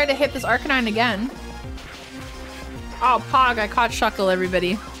 let's try to hit this Arcanine again. Oh, Pog, I caught Shuckle,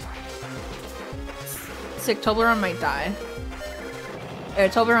 everybody. Sick, Toblerone might die. Yeah,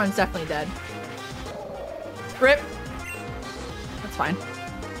 Toblerone's definitely dead. Rip. That's fine.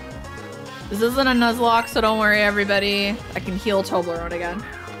 This isn't a Nuzlocke, so don't worry, everybody. I can heal Toblerone again.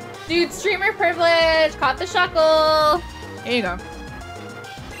 Dude, streamer privilege! Caught the Shuckle! Here you go.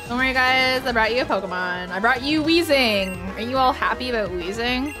 Don't worry, guys. I brought you a Pokemon. I brought you Weezing. Are you all happy about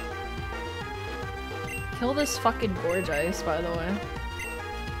Weezing? Kill this fucking Borrius, by the way.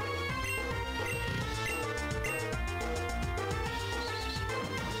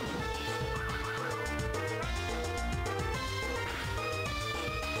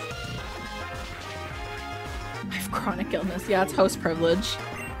 I have chronic illness. Yeah, it's host privilege.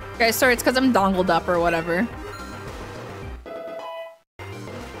 Guys, sorry, it's because I'm dongled up or whatever.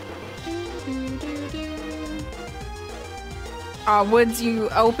 Woods, you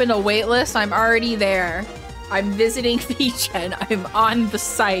open a waitlist. I'm already there. I'm visiting VGen. I'm on the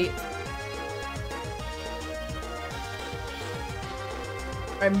site.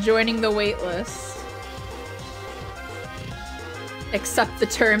 I'm joining the waitlist. Accept the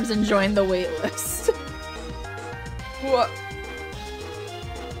terms and join the waitlist. What?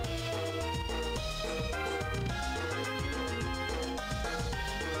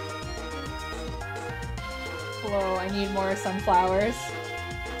 Whoa, I need more sunflowers.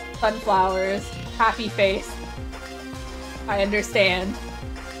 Sunflowers. Happy face. I understand.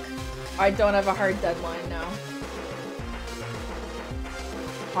 I don't have a hard deadline now.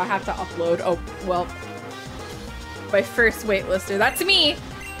 I have to upload. Oh, well. My first waitlister. That's me!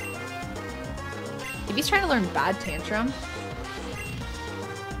 If he's trying to learn Bad Tantrum.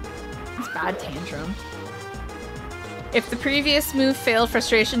 It's Bad Tantrum. If the previous move failed,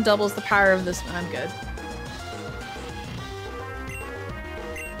 frustration doubles the power of this one. I'm good.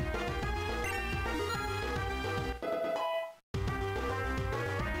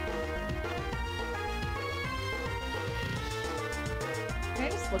 Can I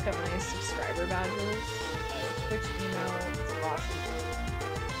just look at my subscriber badges? Twitch email, it's awesome.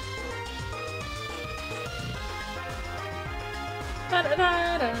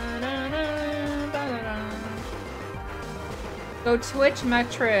 Go Twitch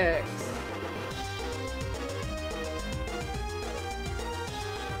metrics.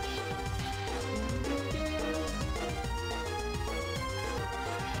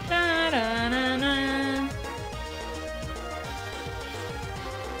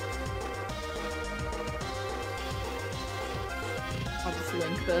 I'll just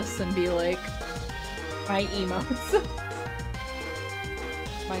link this and be like, My emotes.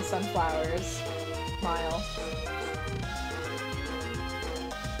 My sunflowers. Smile.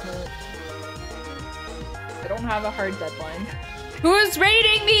 I don't have a hard deadline. Who's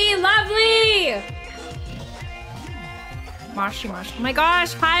rating me? Lovely! Moshi Moshi. Oh my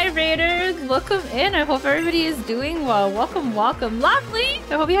gosh, hi Raiders! Welcome in. I hope everybody is doing well. Welcome, welcome. Lovely!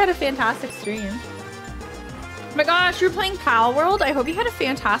 I hope you had a fantastic stream. Oh my gosh, you're playing Pal World? I hope you had a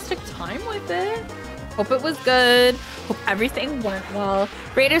fantastic time with it. Hope it was good. Hope everything went well.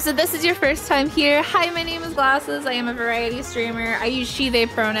 Raiders, if this is your first time here, hi, my name is Glasses. I am a variety streamer. I use she, they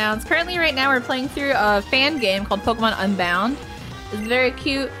pronouns. Currently, right now, we're playing through a fan game called Pokemon Unbound. It's very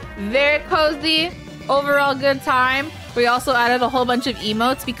cute, very cozy, overall good time. We also added a whole bunch of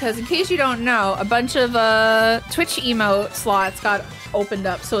emotes because, in case you don't know, a bunch of Twitch emote slots got opened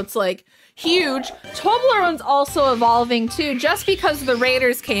up. So it's like huge. Toblerone's also evolving too, just because the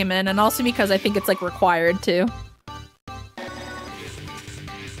Raiders came in, and also because I think it's like required to.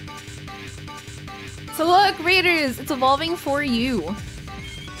 So look, Raiders, it's evolving for you.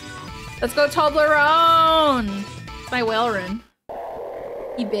 Let's go, Toblerone! It's my Whaleren.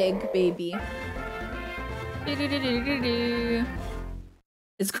 You big baby.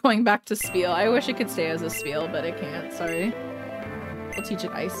 It's going back to Spiel. I wish it could stay as a Spiel, but it can't. Sorry. We'll teach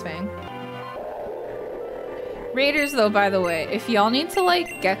it Ice Fang. Raiders, though, by the way, if y'all need to,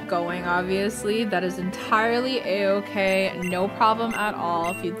 like, get going, obviously, that is entirely a-okay. No problem at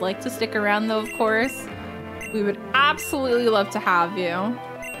all. If you'd like to stick around, though, of course, we would absolutely love to have you.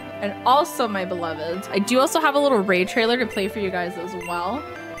 And also, my beloveds, I do also have a little raid trailer to play for you guys as well.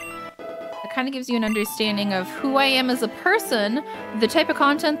 It kind of gives you an understanding of who I am as a person, the type of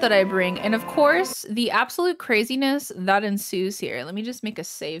content that I bring, and of course, the absolute craziness that ensues here. Let me just make a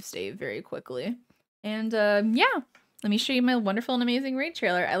save state very quickly. And yeah, let me show you my wonderful and amazing raid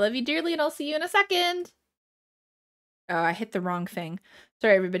trailer. I love you dearly, and I'll see you in a second. Oh, I hit the wrong thing.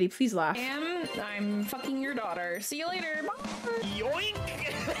 Sorry, everybody. Please laugh. I'm fucking your daughter. See you later. Bye. Yoink!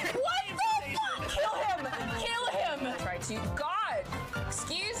 What the fuck? Kill him! Kill him! Try to. God!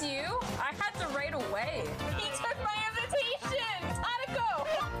 Excuse you? I had the right away. He took my invitation! Sadako!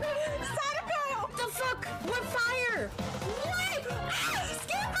 Sadako! What the fuck? What fire? What? Ah,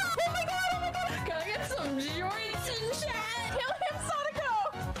 Skipper! Oh my god! Oh my god! Can I get some joints in chat? Kill him, Sadako!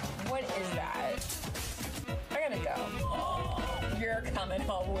 What is that? I'm gonna go. You're coming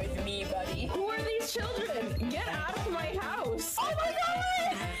home with me, buddy. Who are these children? Get out of my house! Oh my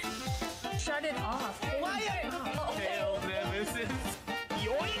god! Shut it off. Hail Nemesis!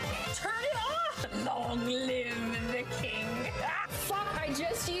 Yoink! Turn it off! Long live the king! Ah, fuck, I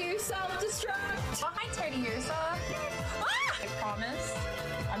just used self-destruct! Oh, hi, Teddy Ursa. Ah! I promise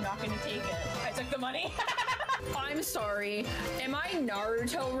I'm not gonna take it. I took the money. I'm sorry. Am I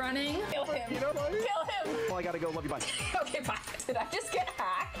Naruto running? Kill him. Kill him. Well, I gotta go. Love you. Bye. Okay, bye. Did I just get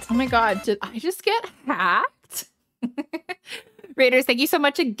hacked? Oh my god, did I just get hacked? Raiders, thank you so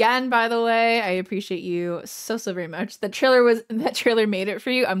much again, by the way. I appreciate you so very much. That trailer made it for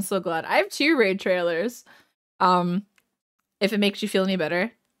you. I'm so glad. I have 2 raid trailers. If it makes you feel any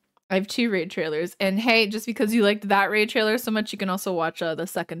better. I have 2 raid trailers. And hey, just because you liked that raid trailer so much, you can also watch the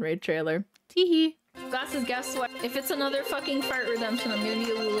second raid trailer. Teehee. Glasses, guess what? If it's another fucking fart redemption, I'm gonna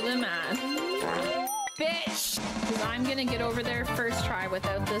be a little bit mad. Bitch! Because I'm gonna get over there first try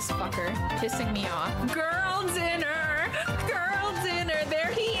without this fucker pissing me off. Girl dinner! Girl dinner!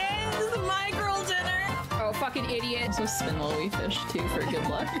 There he is! My girl dinner! Oh, fucking idiot. So spin while we fish too for good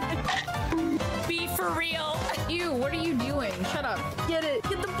luck. Be for real! Ew, what are you doing? Shut up. Get it!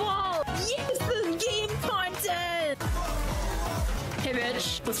 Get the ball! Yes, the game content! Hey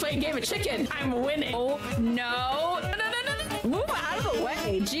bitch, let's play a game of chicken. I'm winning. Oh no. No. Move out of the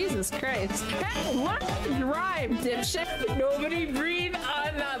way. Jesus Christ. Hey, what? Drive, dipshit. Nobody breathe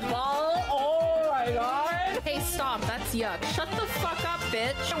on that ball. Oh my god. Hey, stop. That's yuck. Shut the fuck up,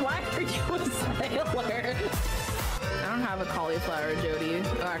 bitch. Why are you a sailor? I don't have a cauliflower, Jody.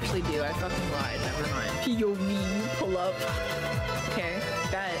 Oh, I actually do. I fucking lied. Never mind. POV. Pull up. Okay.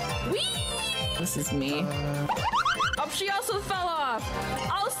 Bet. Whee! This is me. Oh, she also fell off.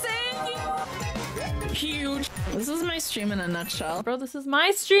 I'll save you. Huge. This is my stream in a nutshell. Bro, this is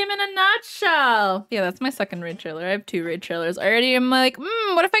my stream in a nutshell. Yeah, that's my second raid trailer. I have 2 raid trailers. I already am like,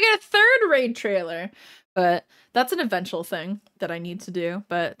 what if I get a 3rd raid trailer? But that's an eventual thing that I need to do,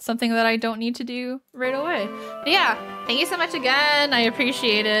 but something that I don't need to do right away. But yeah, thank you so much again. I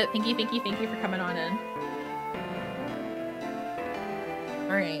appreciate it. Thank you for coming on in.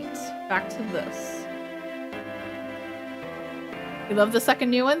 All right, back to this. You love the second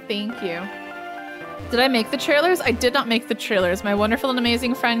new one? Thank you. Did I make the trailers? I did not make the trailers. My wonderful and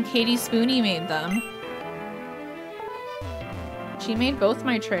amazing friend Katie Spooney made them. She made both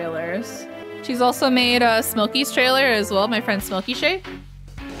my trailers. She's also made Smokey's trailer as well, my friend Smokey Shay.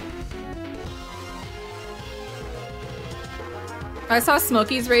 I saw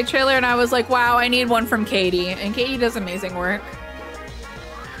Smokey's raid trailer and I was like, wow, I need one from Katie. And Katie does amazing work.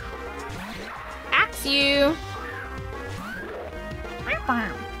 Axe you.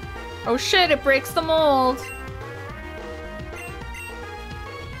 Oh shit, it breaks the mold.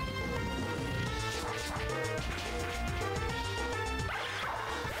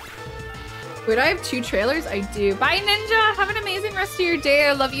 Wait, I have 2 trailers? I do. Bye, Ninja! Have an amazing rest of your day.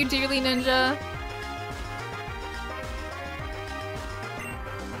 I love you dearly, Ninja.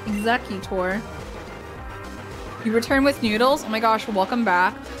 Executor. You return with noodles? Oh my gosh, welcome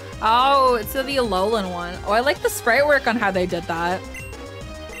back. Oh, it's the Alolan one. Oh, I like the sprite work on how they did that.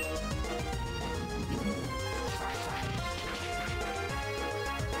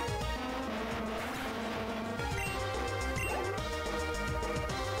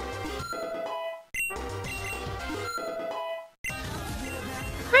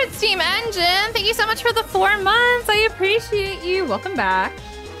 Red Steam Engine, thank you so much for the 4 months. I appreciate you. Welcome back.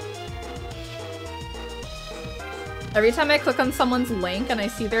 Every time I click on someone's link and I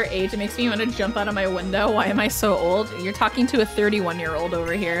see their age, it makes me want to jump out of my window. Why am I so old? You're talking to a 31-year-old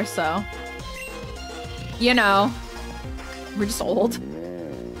over here, so... You know. We're just old.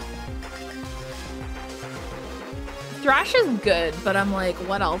 Thrash is good, but I'm like,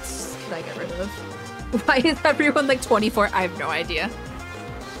 what else could I get rid of? Why is everyone like 24? I have no idea.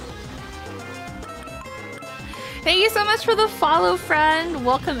 Thank you so much for the follow, friend.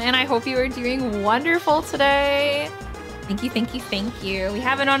 Welcome in. I hope you are doing wonderful today. Thank you, thank you, thank you. We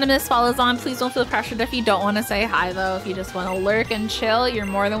have anonymous follows on. Please don't feel pressured if you don't want to say hi, though. If you just want to lurk and chill, you're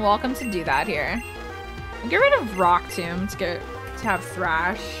more than welcome to do that here. I'll get rid of Rock Tomb to have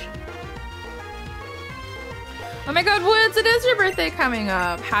Thrash. Oh my god, Woods, it is your birthday coming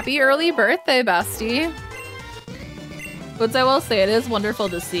up. Happy early birthday, bestie. Woods, I will say, it is wonderful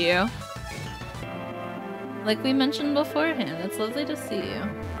to see you. Like we mentioned beforehand, it's lovely to see you.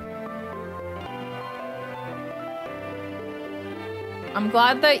 I'm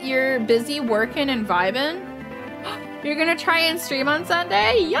glad that you're busy working and vibing. You're gonna try and stream on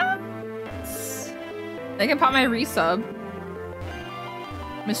Sunday? Yes! I can pop my resub.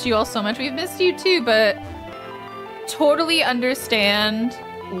 Missed you all so much. We've missed you too, but totally understand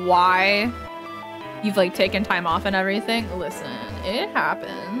why you've like taken time off and everything. Listen, it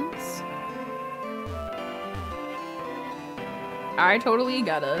happens. I totally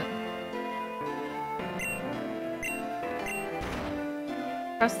get it.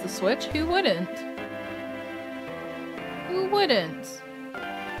 Press the switch? Who wouldn't? Who wouldn't?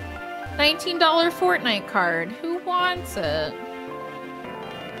 $19 Fortnite card. Who wants it?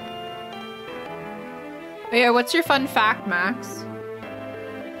 Oh yeah, what's your fun fact, Max?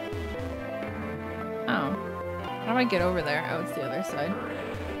 Oh. How do I get over there? Oh, it's the other side.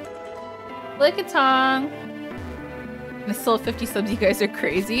 Lick-a-tong. And still 50 subs, you guys are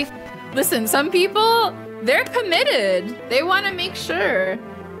crazy. Listen, some people, they're committed. They want to make sure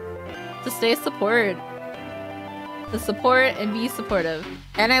to stay support. To support and be supportive.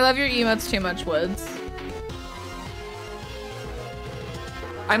 And I love your emotes too much, Woods.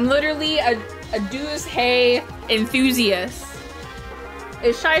 I'm literally a Deuce Hay enthusiast.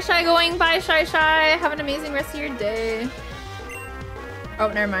 Is Shy Shy going by? Shy Shy, have an amazing rest of your day. Oh,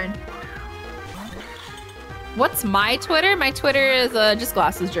 never mind. What's my Twitter? My Twitter is just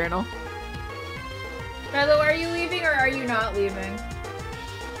Glasses Journal. Milo, are you leaving or are you not leaving?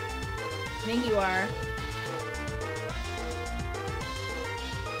 I think you are.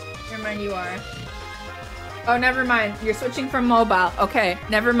 Never mind, you are. Oh, never mind. You're switching from mobile. Okay,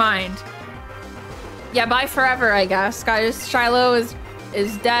 never mind. Yeah, bye forever, I guess. Guys, Shiloh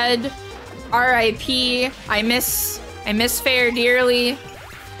is dead. R.I.P. I miss Fair dearly.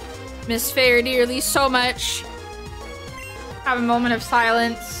 Miss Fair dearly so much. Have a moment of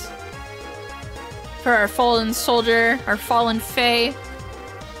silence for our fallen soldier, our fallen Fae.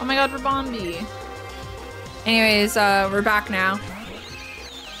 Oh my god, Rabombi. Anyways, we're back now.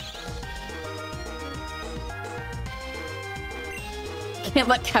 Can't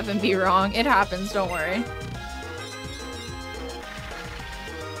let Kevin be wrong. It happens, don't worry.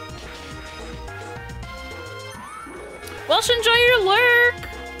 Welsh, enjoy your lurk!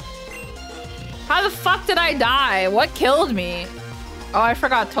 How the fuck did I die? What killed me? Oh, I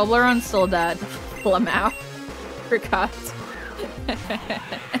forgot. Toblerone's still dead. Lamau. Forgot.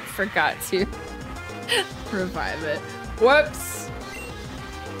 I forgot to revive it. Whoops.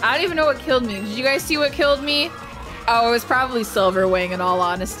 I don't even know what killed me. Did you guys see what killed me? Oh, it was probably Silverwing in all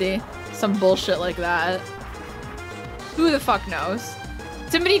honesty. Some bullshit like that. Who the fuck knows?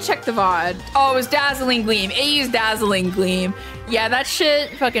 Somebody check the VOD. Oh, it was Dazzling Gleam. It used Dazzling Gleam. Yeah, that shit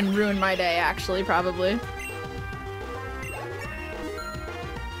fucking ruined my day, actually, probably.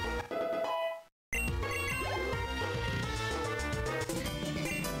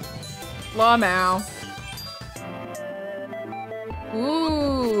 Lawmow.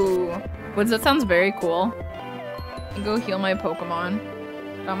 Ooh. Woods, that sounds very cool. I'll go heal my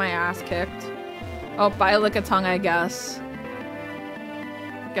Pokemon. Got my ass kicked. Oh, Bile-Lick-a-Tongue, I guess.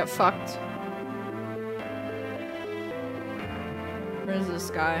 Get fucked. Where's this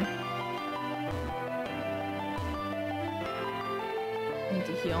guy? Need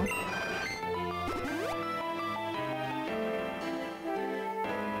to heal.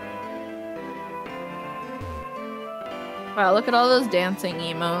 Wow, look at all those dancing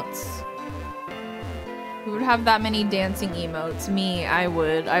emotes. Who would have that many dancing emotes? Me, I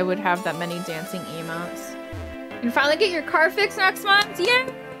would. I would have that many dancing emotes. You can finally get your car fixed next month? Yeah!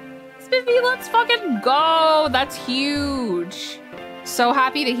 Spiffy, let's fucking go! That's huge. So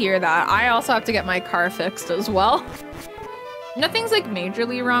happy to hear that. I also have to get my car fixed as well. Nothing's like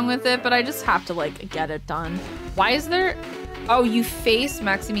majorly wrong with it, but I just have to like get it done. Why is there... Oh, you face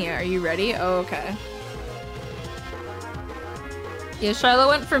Maximia. Are you ready? Oh, okay. Yeah, Shiloh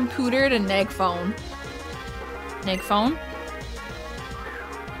went from Pooter to Nagphone. Nagphone?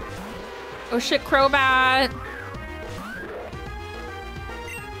 Oh shit, Crobat!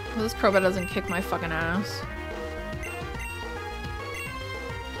 Well, this Crobat doesn't kick my fucking ass.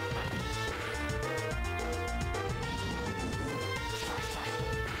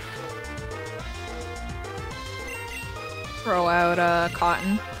 Throw out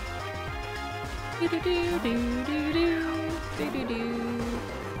Cotton.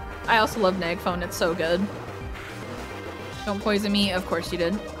 I also love Nagphone, it's so good. Don't poison me, of course you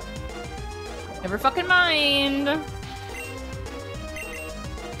did. Never fucking mind.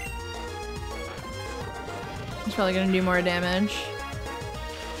 He's probably gonna do more damage.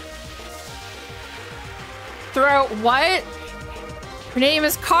 Throw out what? Her name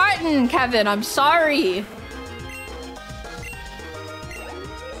is Cotton, Kevin, I'm sorry.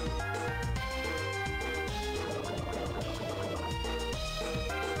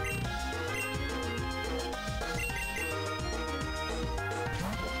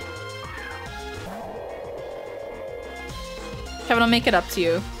 Kevin, I'll make it up to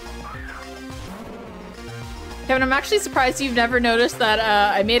you. Kevin, I'm actually surprised you've never noticed that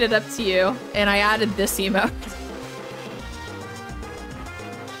I made it up to you and I added this emote.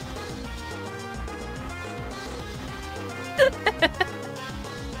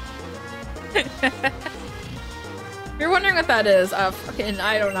 You're wondering what that is. Fucking,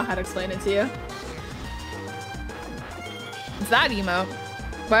 I don't know how to explain it to you. It's that emote.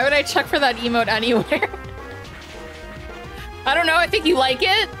 Why would I check for that emote anywhere? I don't know, I think you like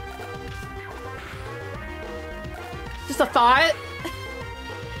it. Just a thought.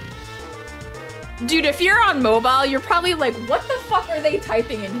 Dude, if you're on mobile, you're probably like, what the fuck are they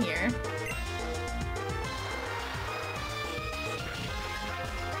typing in here?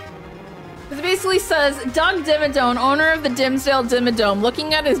 It basically says, Doug Dimmadome, owner of the Dimsdale Dimmadome,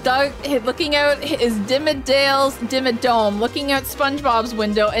 looking out his Dimmadale's Dimmadome, looking out SpongeBob's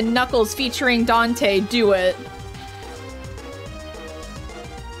window, and Knuckles featuring Dante, do it.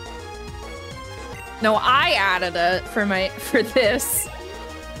 No, I added it for this.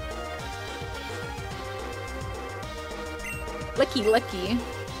 Licky.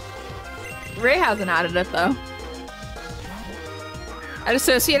 Ray hasn't added it though. I'd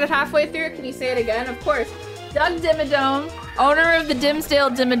associate it halfway through. Can you say it again? Of course. Doug Dimmadome, owner of the Dimsdale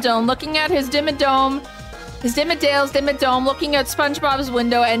Dimmadome, looking at his Dimmadale's Dimmadome, looking at SpongeBob's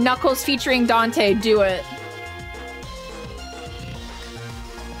window, and Knuckles featuring Dante, do it.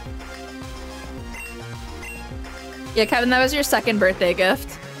 Yeah, Kevin, that was your second birthday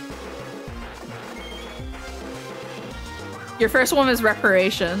gift. Your first one was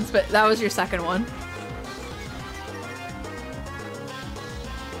reparations, but that was your second one.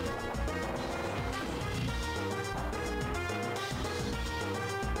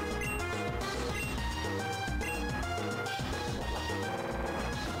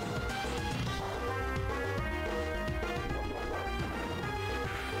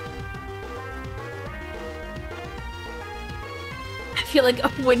 I feel like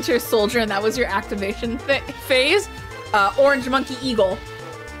a winter soldier and that was your activation phase. Orange monkey eagle.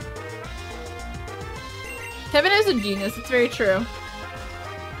 Kevin is a genius, it's very true.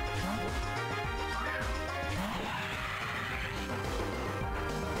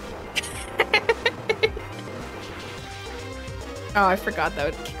 Oh, I forgot that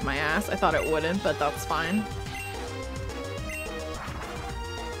would kick my ass. I thought it wouldn't, but that's fine.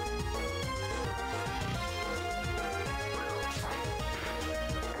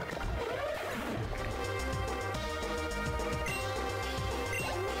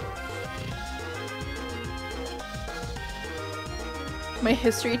 My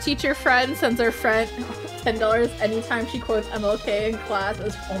history teacher friend sends her friend $10 anytime she quotes MLK in class.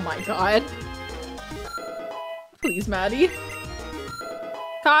 Oh my god. Please, Maddie.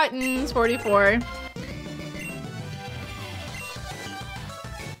 Cottons, 44.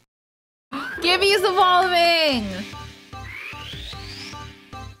 Gibby's evolving!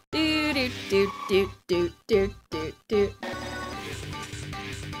 Do do do do do do do do.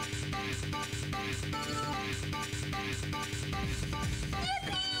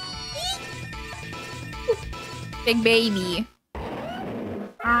 Big baby.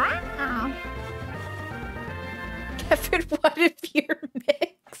 Kevin, what if you're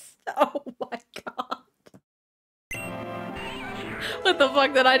mixed? Oh my god. What the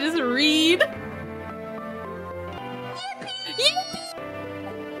fuck did I just read?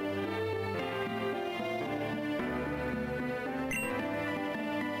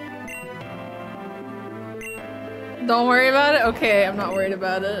 Don't worry about it? Okay, I'm not worried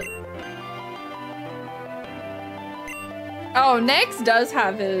about it. Oh, Negs does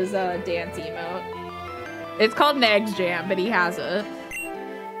have his dance emote. It's called Negs Jam, but he has it.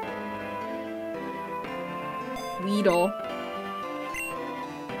 Weedle.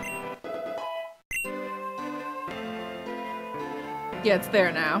 Yeah, it's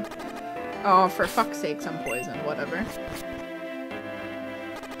there now. Oh, for fuck's sake, I'm poisoned. Whatever.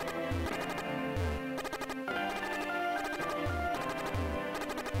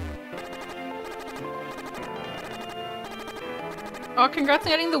 Oh, congrats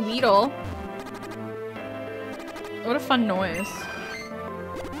on getting the Weedle. What a fun noise.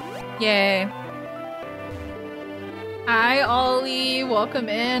 Yay. Hi, Ollie. Welcome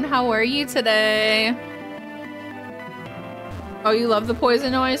in. How are you today? Oh, you love the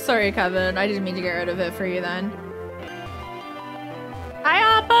poison noise? Sorry, Kevin. I didn't mean to get rid of it for you then. Hi,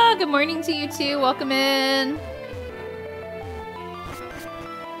 Appa. Good morning to you too. Welcome in.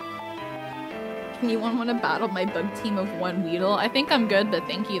 Anyone want to battle my bug team of one Weedle? I think I'm good, but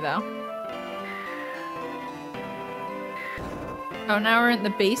thank you though. Oh, now we're in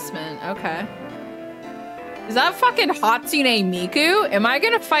the basement. Okay. Is that fucking Hatsune Miku? Am I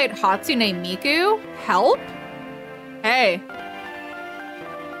gonna fight Hatsune Miku? Help? Hey.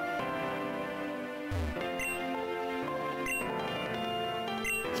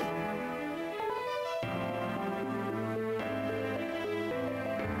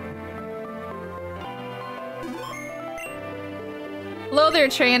 Hello there,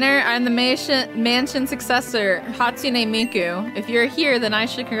 trainer. I'm the mansion successor, Hatsune Miku. If you're here, then I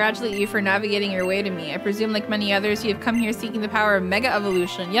should congratulate you for navigating your way to me. I presume, like many others, you have come here seeking the power of Mega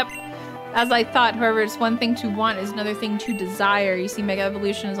Evolution. Yep. As I thought, however, it's one thing to want is another thing to desire. You see, Mega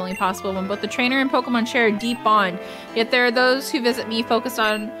Evolution is only possible when both the trainer and Pokemon share a deep bond. Yet there are those who visit me focused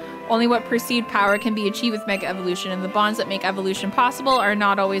on only what perceived power can be achieved with Mega Evolution, and the bonds that make evolution possible are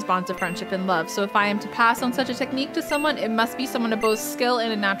not always bonds of friendship and love. So if I am to pass on such a technique to someone, it must be someone of both skill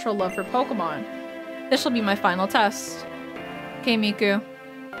and a natural love for Pokemon. This shall be my final test. Okay, Miku.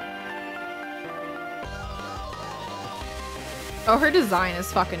 Oh, her design is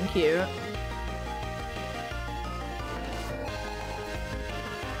fucking cute.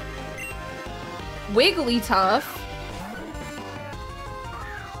 Wigglytuff.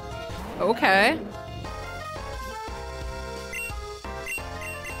 Okay.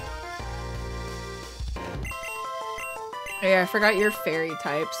 Yeah, I forgot you're fairy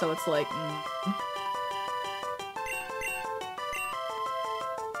type, so it's like... I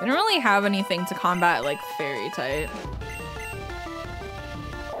don't really have anything to combat, like, fairy type.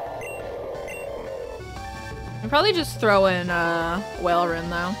 I'd probably just throw in, Whaleren,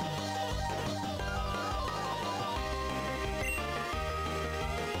 though.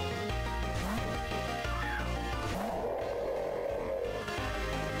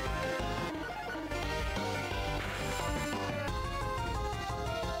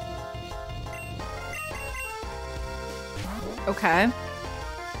 Okay.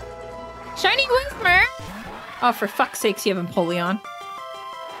 Shiny Glimmer! Oh, for fuck's sakes, you have Empoleon.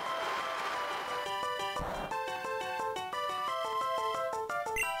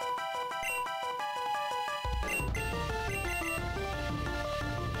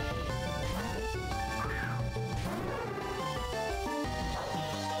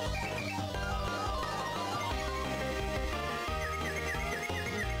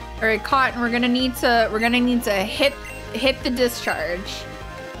 All right, Cotton, we're gonna need to hit the discharge.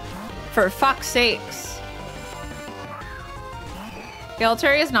 For fuck's sakes.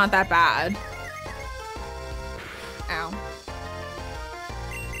 Galataria is not that bad. Ow.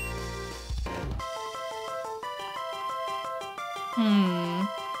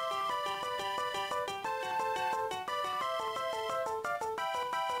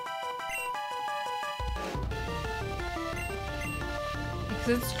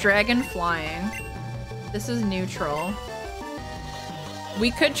 Because it's dragon flying. This is neutral.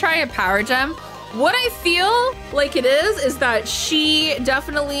 We could try a power gem. What I feel like it is that she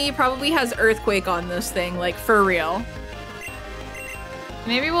definitely probably has earthquake on this thing, like for real.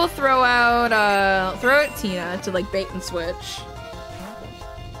 Maybe we'll throw out Tina to like bait and switch.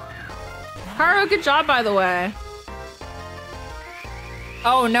 Haro, good job by the way.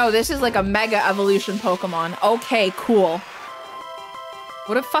 Oh no, this is like a mega evolution Pokemon. Okay, cool.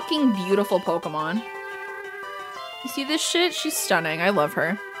 What a fucking beautiful Pokemon. You see this shit? She's stunning. I love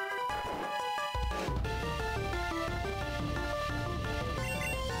her.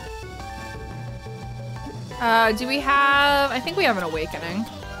 Do we have... I think we have an awakening.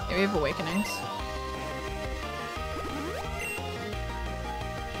 Yeah, we have awakenings.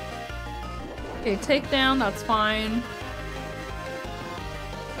 Okay, takedown, that's fine.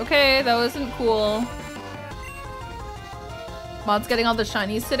 Okay, that wasn't cool. Mod's getting all the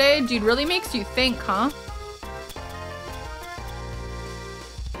shinies today? Dude, really makes you think, huh?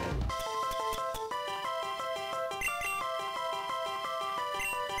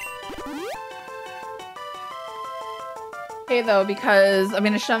 Okay, though, because I'm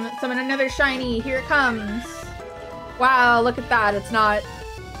gonna summon another shiny. Here it comes. Wow, look at that. It's not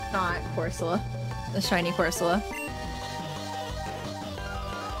Corsola. The shiny Corsola.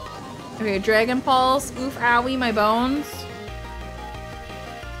 Okay, Dragon Pulse. Oof, owie, my bones.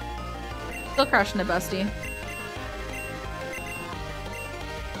 Still crushing it, bestie.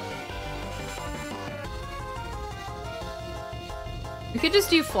 We could just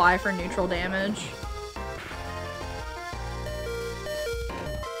do fly for neutral damage.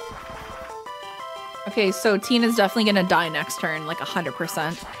 Okay, so Tina's definitely gonna die next turn, like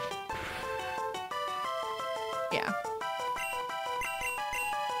 100%. Yeah.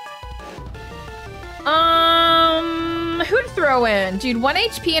 Who'd throw in? Dude, 1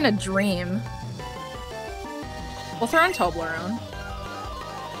 HP and a dream. We'll throw in Toblerone.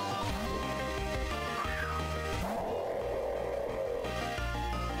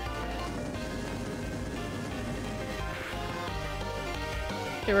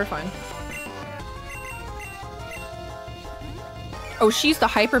 Okay, we're fine. Oh, she's the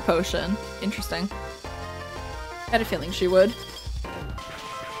hyper potion. Interesting. I had a feeling she would.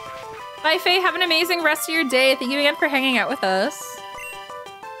 Bye, Faye. Have an amazing rest of your day. Thank you again for hanging out with us.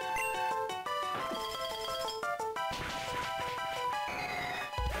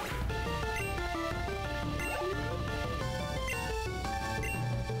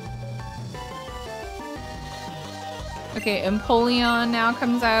 Okay, Empoleon now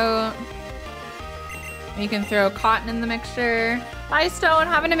comes out. You can throw Cotton in the mixture. Bye, Stone.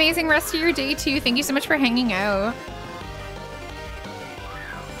 Have an amazing rest of your day, too. Thank you so much for hanging out.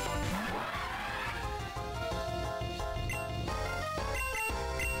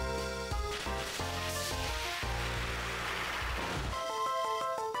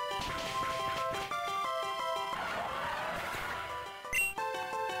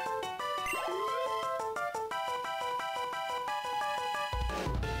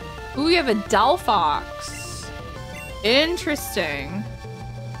 Ooh, you have a Delphox. Interesting.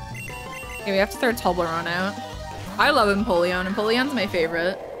 Okay, we have to throw Toblerone out. I love Empoleon. Empoleon's my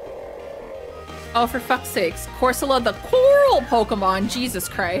favorite. Oh, for fuck's sakes. Corsola, the coral Pokemon. Jesus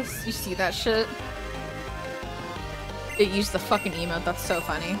Christ. You see that shit? It used the fucking emote. That's so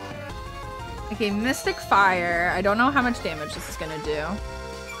funny. Okay, Mystic Fire. I don't know how much damage this is gonna do.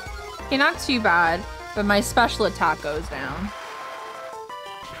 Okay, not too bad, but my special attack goes down.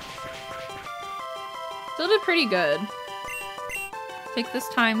 Still did pretty good. Take this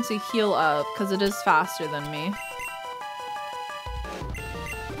time to heal up, because it is faster than me.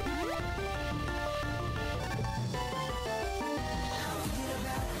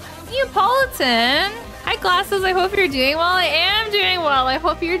 Neapolitan! Hi, Glasses. I hope you're doing well. I am doing well. I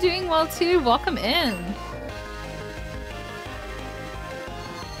hope you're doing well, too. Welcome in.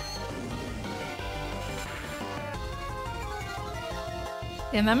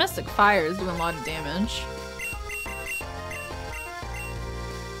 Damn, that Mystic Fire is doing a lot of damage.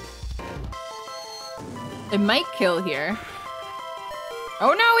 It might kill here.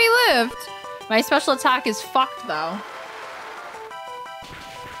 Oh no, he lived! My special attack is fucked though.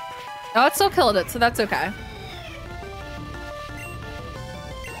 Oh, it still killed it, so that's okay.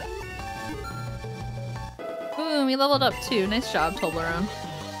 Boom, he leveled up too. Nice job, Toblerone.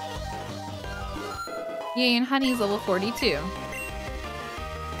 Yay, and Honey's level 42.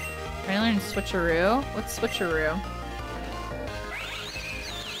 Can I learn Switcheroo? What's Switcheroo?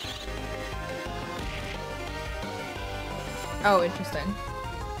 Oh, interesting.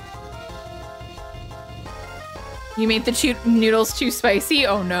 You made the noodles too spicy?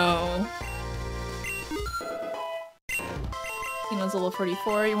 Oh no. Tina's level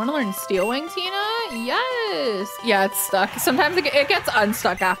 44. You want to learn Steel Wing, Tina? Yes. Yeah, it's stuck. Sometimes it gets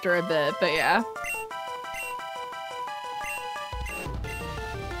unstuck after a bit, but yeah.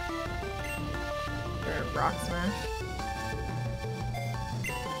 Rock Smash.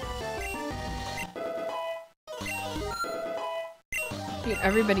 Dude,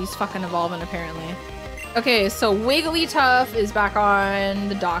 everybody's fucking evolving apparently. Okay, so Wigglytuff is back on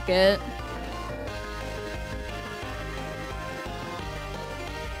the docket.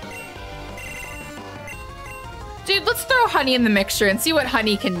 Dude, let's throw Honey in the mixture and see what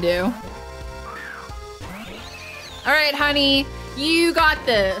Honey can do. All right, Honey, you got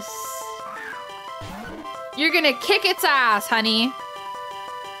this. You're gonna kick its ass, Honey.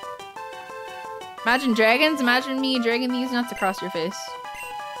 Imagine dragons. Imagine me dragging these nuts across your face.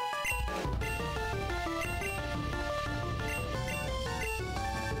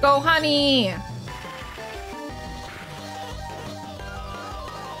 Go, Honey.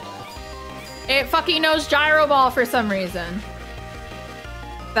 It fucking knows Gyro Ball for some reason.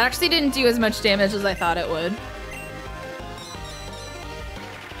 That actually didn't do as much damage as I thought it would.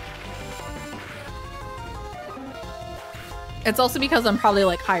 It's also because I'm probably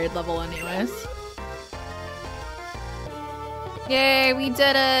like higher level anyways. Yay, we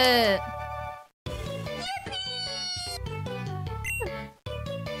did it!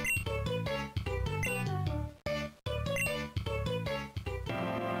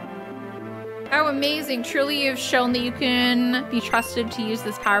 How amazing. Truly you've shown that you can be trusted to use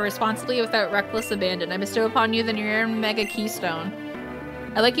this power responsibly without reckless abandon. I bestow upon you the Near Mega Keystone.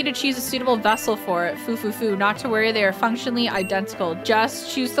 I'd like you to choose a suitable vessel for it. Foo foo foo. Not to worry, they are functionally identical.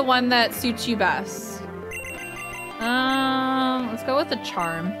 Just choose the one that suits you best. Let's go with the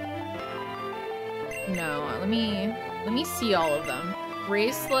charm. No, let me see all of them.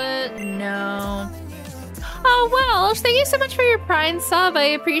 Bracelet, no. Oh, well, thank you so much for your Prime sub. I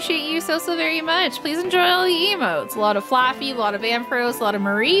appreciate you so very much. Please enjoy all the emotes. A lot of Flaffy, a lot of Ampharos, a lot of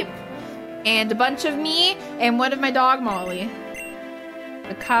Mareep, and a bunch of me, and one of my dog, Molly.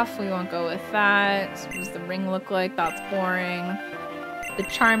 The cuff, we won't go with that. What does the ring look like? That's boring. The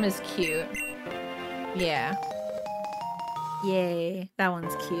charm is cute. Yeah. Yay, that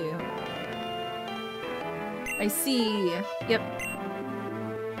one's cute. I see. Yep.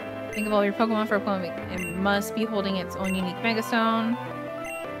 Think of all your Pokemon for a Pokemon. It must be holding its own unique Megastone.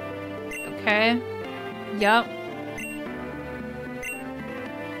 Okay. Yup.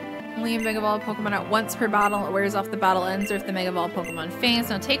 Only a Mega Ball Pokemon at once per battle. It wears off the battle ends or if the Mega Ball Pokemon faints.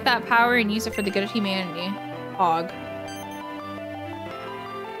 Now take that power and use it for the good of humanity. Hog.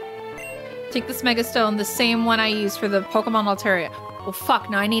 Take this Megastone, the same one I used for the Pokemon Altaria. Well, fuck,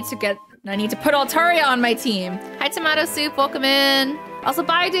 now I need to put Altaria on my team. Hi, Tomato Soup, welcome in. Also,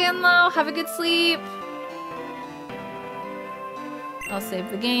 bye, Danlo, have a good sleep. I'll save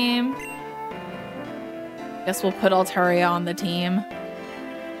the game. Guess we'll put Altaria on the team.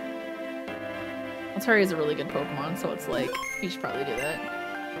 Altaria is a really good Pokemon, so it's like, we should probably do that.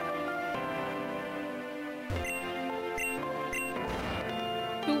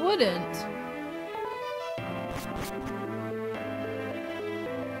 Who wouldn't?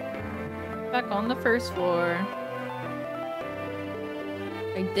 Back on the first floor.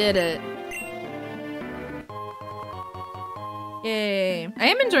 I did it. Yay. I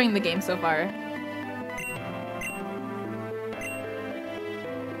am enjoying the game so far.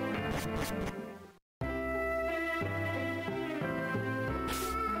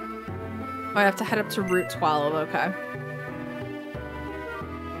 Oh, I have to head up to Route 12, okay.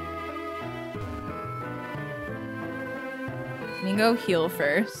 Let me go heal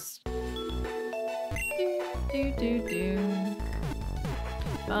first. Do.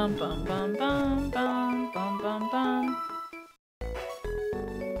 Bum bum bum bum bum bum bum bum.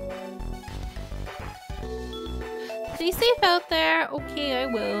 Stay safe out there. Okay, I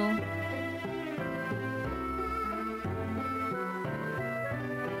will.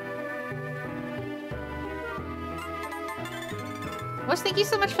 Wes, thank you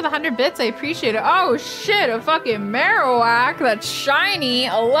so much for the 100 bits. I appreciate it. Oh shit, a fucking Marowak that's shiny.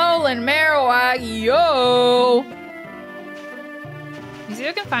 A Alolan Marowak. Yo! Let me see if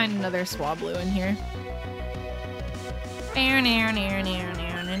I can find another Swablu in here.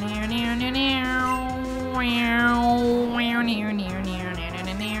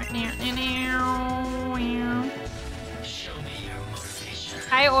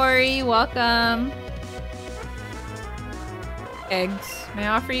 Hi Ori, welcome. Eggs. May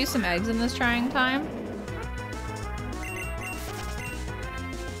I offer you some eggs in this trying time?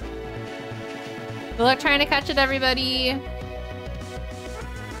 Good luck trying to catch it, everybody.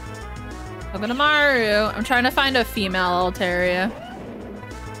 Welcome to Maru. I'm trying to find a female Altaria.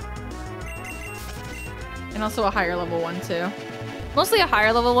 And also a higher level one, too. Mostly a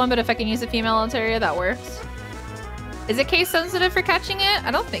higher level one, but if I can use a female Altaria, that works. Is it case sensitive for catching it? I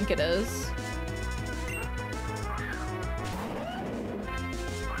don't think it is.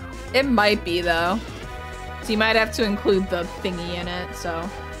 It might be, though. So you might have to include the thingy in it, so.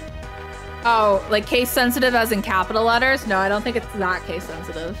 Oh, like case sensitive as in capital letters? No, I don't think it's that case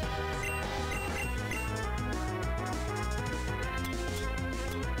sensitive.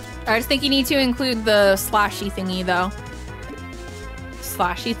 I just think you need to include the slashy thingy, though.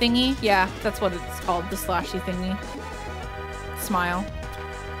 Slashy thingy? Yeah, that's what it's called, the slashy thingy. Smile.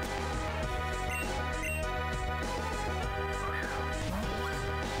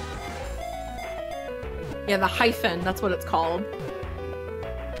 Yeah, the hyphen, that's what it's called.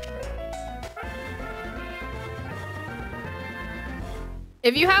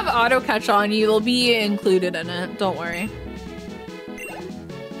 If you have auto catch on, you'll be included in it, don't worry.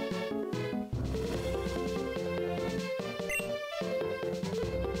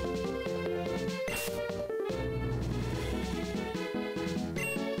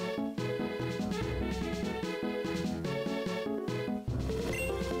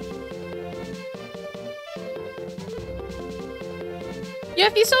 Yeah,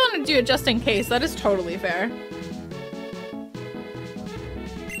 if you still want to do it just in case, that is totally fair.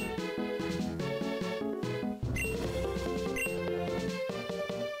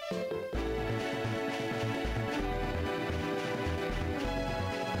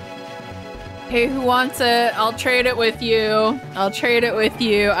 Hey, who wants it? I'll trade it with you. I'll trade it with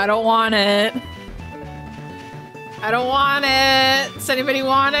you. I don't want it. I don't want it. Does anybody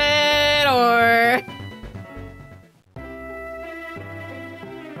want it? Or...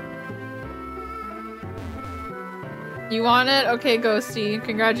 You want it? Okay, Ghosty.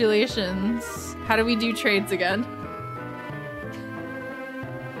 Congratulations. How do we do trades again?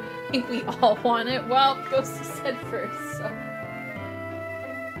 I think we all want it. Well, Ghosty said first, so...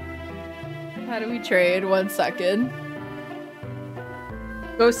 How do we trade? 1 second.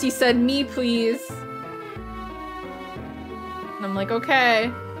 Ghosty said, me, please. And I'm like, okay.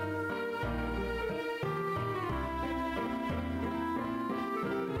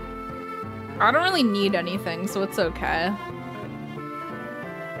 I don't really need anything, so it's okay.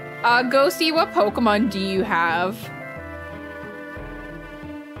 Ghosty, what Pokemon do you have?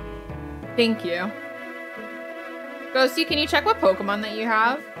 Thank you. Ghosty, can you check what Pokemon that you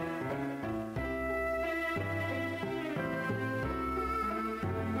have?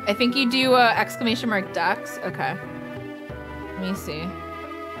 I think you do exclamation mark Dex. Okay. Let me see.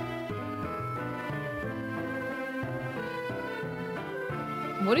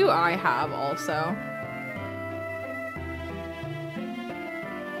 What do I have also?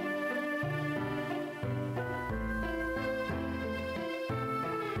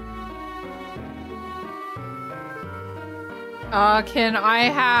 Can I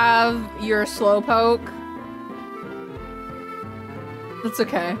have your Slowpoke? That's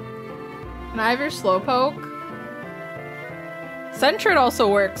okay. Can I have your Slowpoke? Sentret also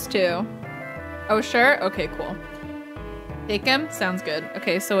works too. Oh, sure? Okay, cool. Take him? Sounds good.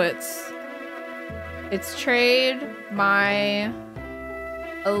 Okay, so it's trade my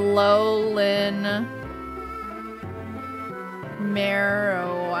Alolan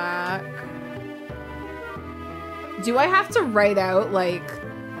Marowak. Do I have to write out, like,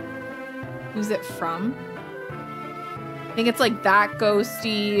 who's it from? I think it's like that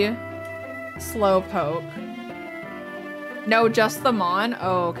Ghosty Slowpoke. No, just the Mon?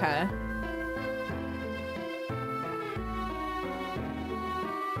 Oh, okay.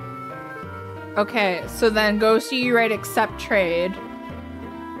 Okay, so then Ghosty, you write accept trade.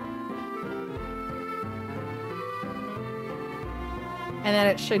 And then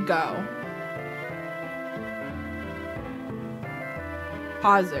it should go.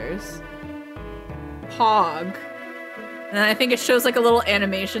 Pausers. Pog. And then I think it shows like a little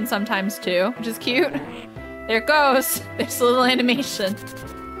animation sometimes too, which is cute. There it goes. There's a little animation.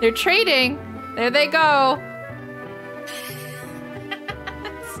 They're trading. There they go.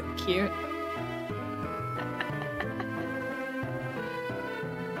 So cute.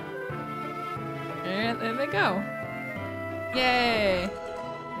 There they go. Yay.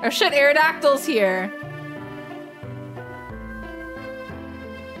 Oh shit, Aerodactyl's here.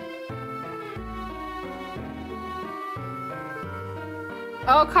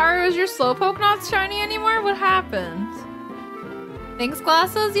 Oh, Karu, is your Slowpoke not shiny anymore? What happened? Thanks,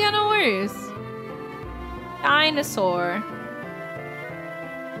 Glasses? Yeah, no worries. Dinosaur.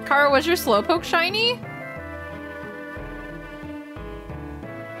 Kara, was your Slowpoke shiny?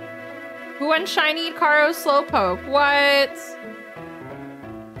 Who unshinied Karo's Slowpoke? What?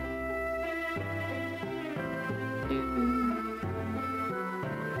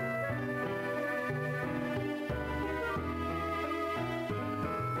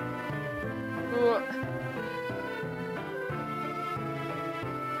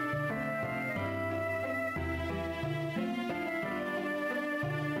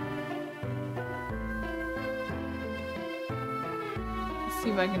 See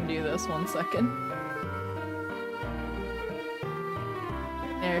if I can do this 1 second.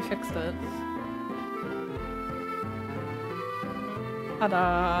 There, I fixed it.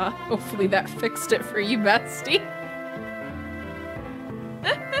 Ta-da! Hopefully that fixed it for you, bestie.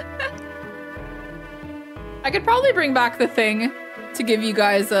 I could probably bring back the thing to give you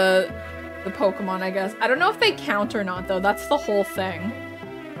guys the Pokemon, I guess. I don't know if they count or not, though. That's the whole thing.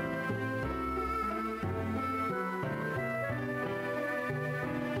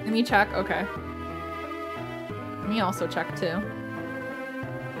 Let me check. Okay. Let me also check too.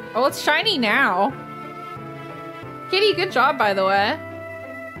 Oh, it's shiny now. Kitty, good job, by the way.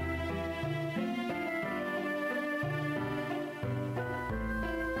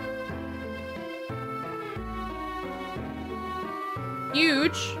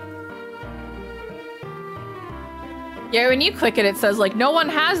 Huge. Yeah, when you click it, it says like, no one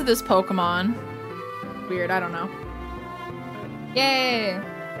has this Pokemon. Weird, I don't know. Yay.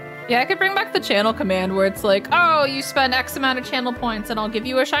 Yeah, I could bring back the channel command where it's like, oh, you spend X amount of channel points and I'll give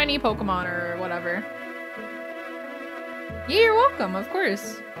you a shiny Pokemon or whatever. Yeah, you're welcome, of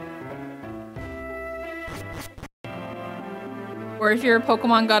course. Or if your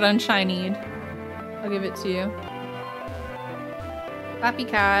Pokemon got unshinied, I'll give it to you. Happy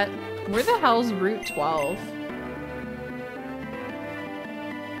Cat. Where the hell's Route 12?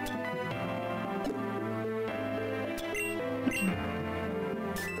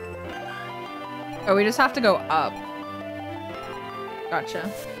 Oh, we just have to go up.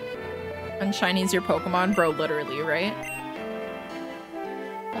 Gotcha. Unshinies your Pokemon? Bro, literally, right?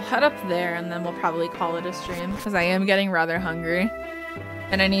 We'll head up there and then we'll probably call it a stream because I am getting rather hungry.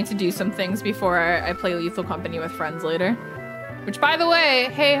 And I need to do some things before I play Lethal Company with friends later. Which, by the way,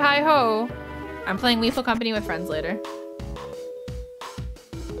 hey, hi, ho. I'm playing Lethal Company with friends later.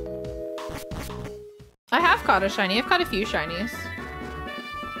 I have caught a shiny. I've caught a few shinies.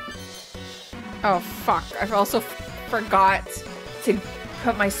 Oh, fuck. I also forgot to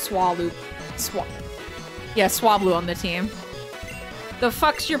put my Swablu on the team. The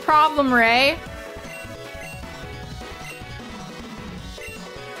fuck's your problem, Ray?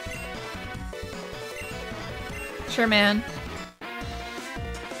 Sure, man.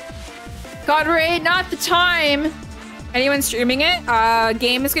 God, Ray, not the time. Anyone streaming it?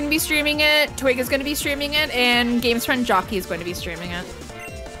 Game is gonna be streaming it, Twig is gonna be streaming it, and Games Friend Jockey is going to be streaming it.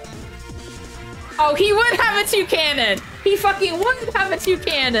 Oh, he would have a Toucanon! He fucking would have a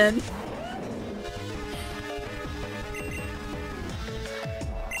Toucanon!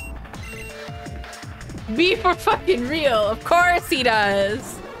 Be for fucking real, of course he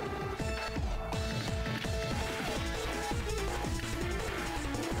does!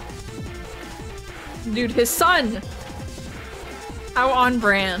 Dude, his son! How on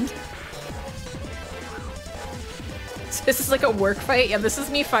brand. This is like a work fight? Yeah, this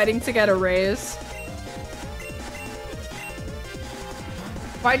is me fighting to get a raise.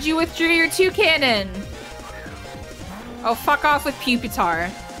 Why'd you withdraw your Toucanon? Oh, fuck off with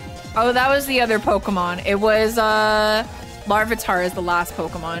Pupitar. Oh, that was the other Pokemon. It was, Larvitar is the last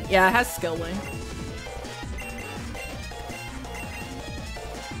Pokemon. Yeah, it has Skill Link.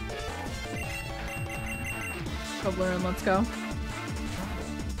 Koblerone, let's go.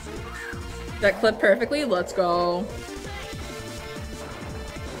 That clipped perfectly? Let's go.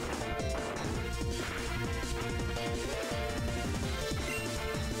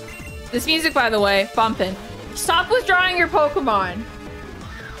 This music, by the way, bumping. Stop withdrawing your Pokemon.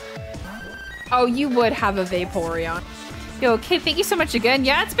 Oh, you would have a Vaporeon. Yo, kid, thank you so much again.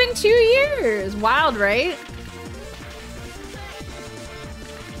 Yeah, it's been 2 years. Wild, right?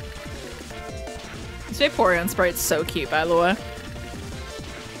 This Vaporeon sprite's so cute, by the way.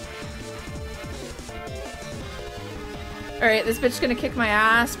 Alright, this bitch's gonna kick my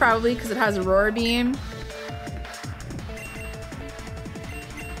ass, probably, because it has a Roar Beam.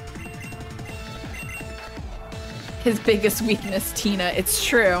 His biggest weakness, Tina. It's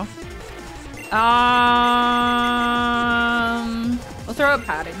true. We'll throw out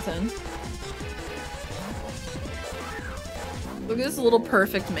Paddington. Look at this little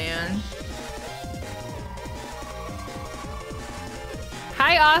perfect man. Hi,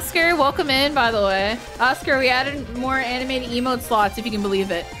 Hi, Oscar. Welcome in, by the way. Oscar, we added more animated emote slots, if you can believe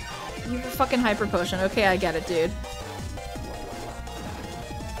it. You have a fucking hyper potion. Okay, I get it, dude.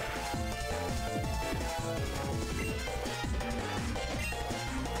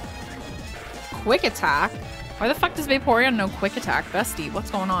 Quick attack? Why the fuck does Vaporeon know quick attack? Bestie,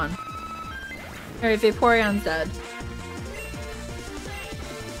 what's going on? Alright, Vaporeon's dead.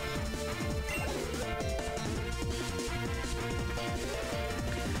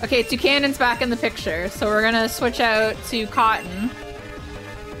 Okay, Toucannon's back in the picture, so we're gonna switch out to Cotton.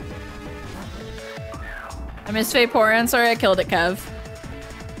 I missed Vaporeon, sorry I killed it, Kev.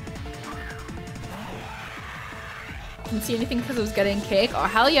 Didn't see anything because I was getting cake. Oh,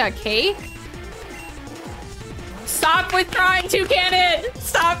 hell yeah, cake? Stop withdrawing, Toucannon!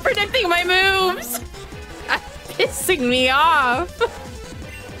 Stop predicting my moves! That's pissing me off.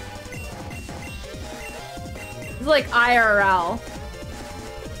 It's like IRL.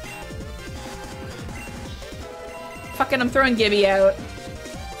 Fucking, I'm throwing Gibby out.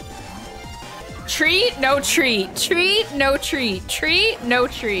 Treat, no treat. Treat, no treat. Treat, no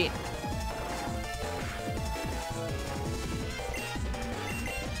treat.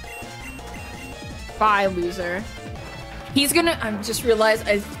 Bye, loser. He's gonna, I just realized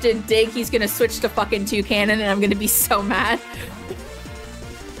I did dig, he's gonna switch to fucking Toucannon and I'm gonna be so mad.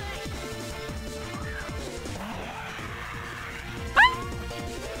 Ah!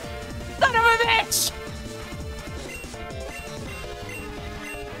 Son of a bitch!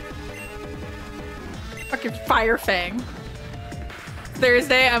 Fucking Fire Fang.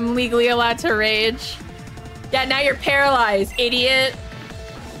 Thursday, I'm legally allowed to rage. Yeah, now you're paralyzed, idiot.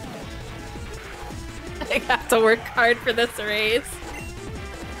 I have to work hard for this race.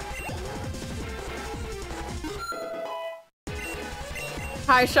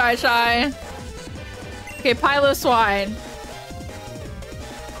 Hi, Shy Shy. Okay, Pylo Swine.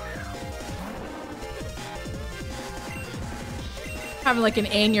 Having like an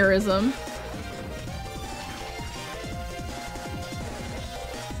aneurysm.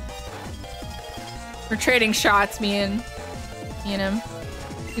 We're trading shots, me and him.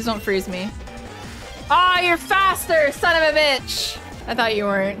 Please don't freeze me. Oh, you're faster, son of a bitch! I thought you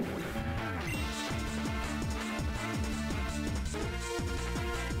weren't.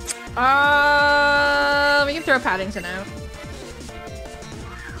 We can throw Paddington out.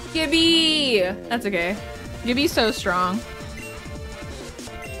 Gibby! That's okay. Gibby's so strong.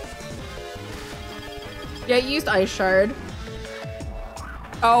 Yeah, you used Ice Shard.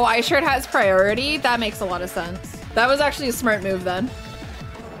 Oh, Ice Shard has priority? That makes a lot of sense. That was actually a smart move then.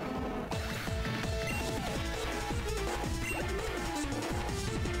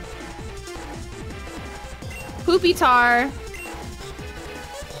 Poopy Tar.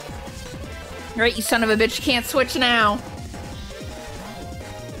 Right, you son of a bitch, you can't switch now.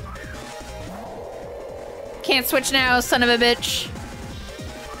 Can't switch now, son of a bitch.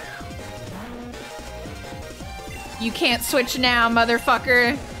 You can't switch now,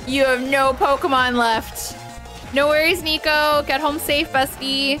 motherfucker. You have no Pokemon left. No worries, Nico. Get home safe,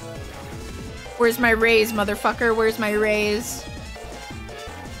 bestie. Where's my raise, motherfucker? Where's my raise?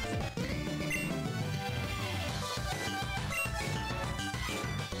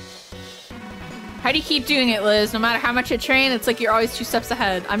 How do you keep doing it, Liz? No matter how much I train, it's like you're always 2 steps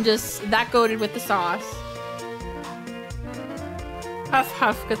ahead. I'm just that goated with the sauce. Huff,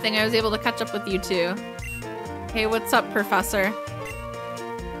 huff. Good thing I was able to catch up with you, too. Hey, what's up, Professor?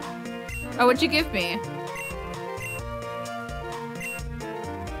 Oh, what'd you give me?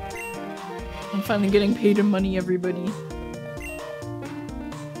 I'm finally getting paid in money, everybody.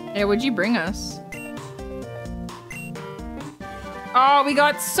 Hey, what'd you bring us? Oh, we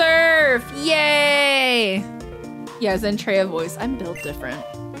got Surf! Yay! Yeah, Zentrea voice. I'm built different.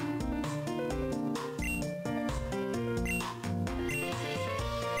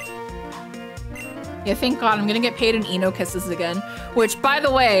 Yeah, thank God. I'm gonna get paid in Eno kisses again. Which, by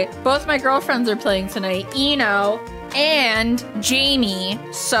the way, both my girlfriends are playing tonight. Eno and Jamie.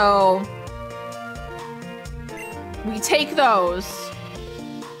 So we take those.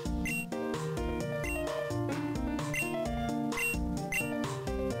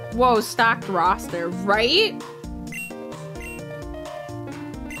 Whoa, stacked roster, right?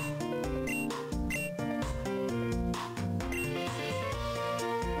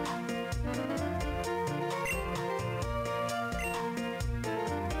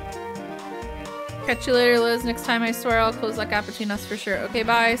 Catch you later, Liz. Next time, I swear I'll close that gap between us for sure. Okay,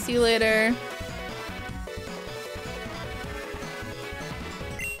 bye. See you later.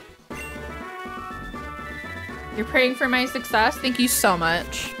 You're praying for my success? Thank you so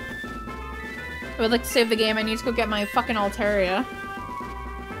much. I would like to save the game. I need to go get my fucking Altaria.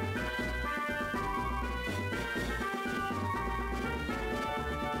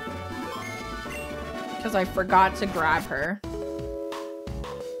 Because I forgot to grab her.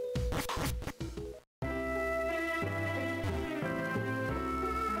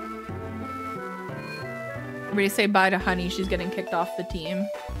 Everybody say bye to Honey. She's getting kicked off the team.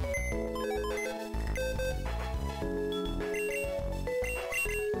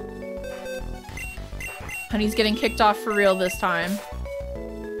 Honey's getting kicked off for real this time.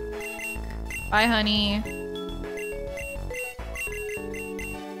 Bye, Honey.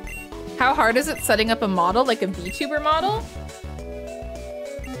 How hard is it setting up a model, like a VTuber model?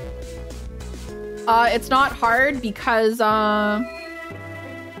 It's not hard because, I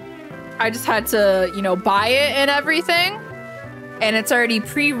just had to, you know, buy it and everything. And it's already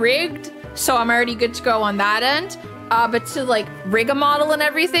pre-rigged, so I'm already good to go on that end. But to, like, rig a model and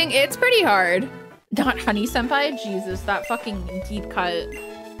everything, it's pretty hard. Not Honey Senpai? Jesus, that fucking deep cut.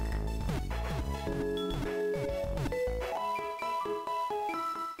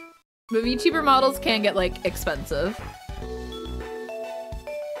 But VTuber models can get, like, expensive.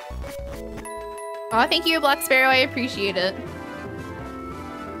 Oh, thank you, Black Sparrow. I appreciate it.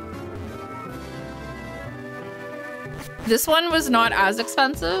 This one was not as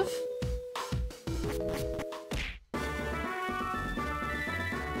expensive.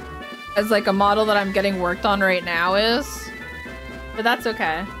 As like a model that I'm getting worked on right now is. But that's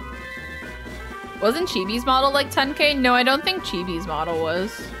okay. Wasn't Chibi's model like 10K? No, I don't think Chibi's model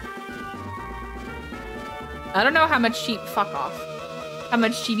was. I don't know how much fuck off. How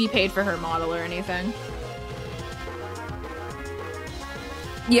much Chibi paid for her model or anything.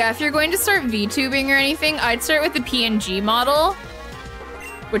 Yeah, if you're going to start VTubing or anything, I'd start with the PNG model,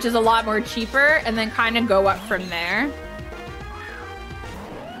 which is a lot more cheaper, and then kind of go up from there.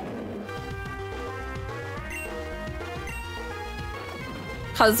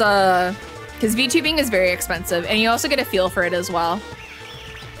 Cause VTubing is very expensive, and you also get a feel for it as well.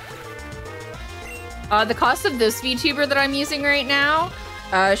 The cost of this VTuber that I'm using right now,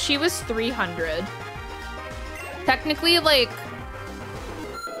 she was 300. Technically, like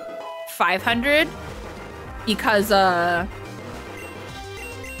 500 because I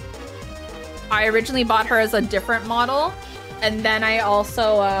originally bought her as a different model, and then I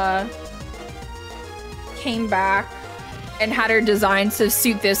also came back and had her designed to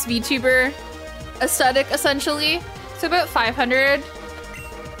suit this VTuber aesthetic, essentially. So about 500.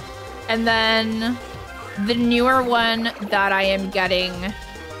 And then the newer one that I am getting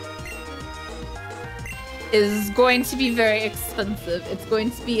is going to be very expensive. It's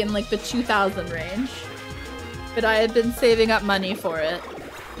going to be in like the 2,000 range. But I had been saving up money for it.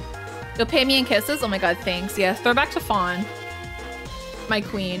 You'll pay me in kisses? Oh my god, thanks. Yeah, throw back to Fawn. My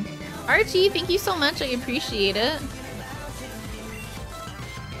queen. Archie, thank you so much. I appreciate it.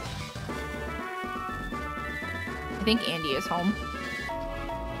 I think Andy is home.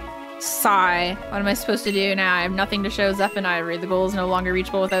 Sigh. What am I supposed to do now? I have nothing to show Zeph and Ivory. The goal is no longer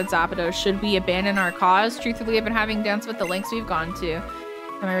reachable without Zapdos. Should we abandon our cause? Truthfully, I've been having doubts with the lengths we've gone to.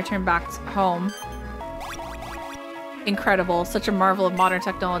 When I return back home. Incredible. Such a marvel of modern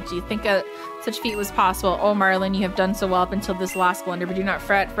technology. Think such feat was possible. Oh, Marlon, you have done so well up until this last blunder, but do not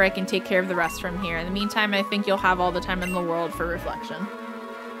fret, for I can take care of the rest from here. In the meantime, I think you'll have all the time in the world for reflection.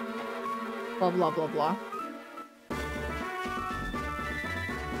 Blah, blah, blah, blah.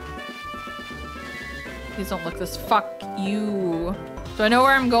 Please don't look this. Fuck you. Do I know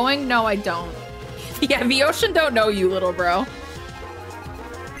where I'm going? No, I don't. Yeah, the ocean don't know you, little bro.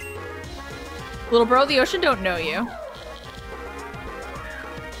 Little bro, the ocean don't know you.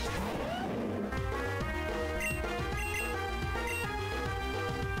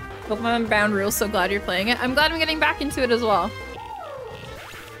 Pokemon Unbound rules, so glad you're playing it. I'm glad I'm getting back into it as well.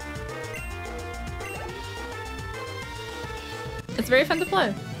 It's very fun to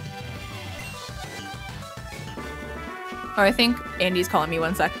play. Oh, I think Andy's calling me.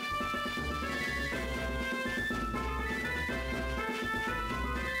 1 sec.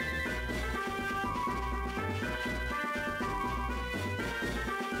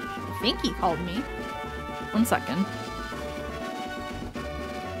 I think he called me. 1 second.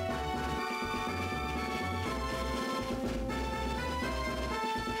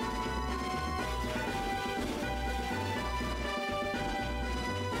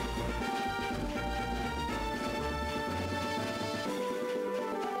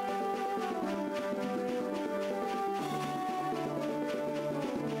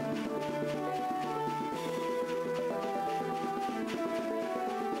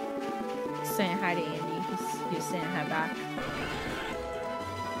 Saying hi to Andy. He's saying hi back.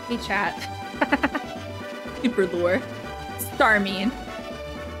 Hey, chat. Super lore. Starmine.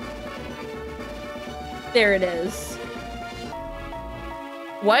 There it is.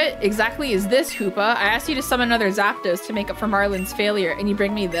 What exactly is this, Hoopa? I asked you to summon another Zapdos to make up for Marlin's failure, and you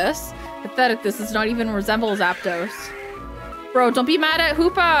bring me this? Pathetic, this does not even resemble Zapdos. Bro, don't be mad at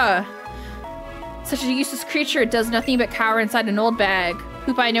Hoopa! Such a useless creature, it does nothing but cower inside an old bag.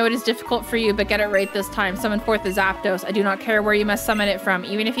 Hoopa, I know it is difficult for you, but get it right this time. Summon forth the Zapdos. I do not care where you must summon it from,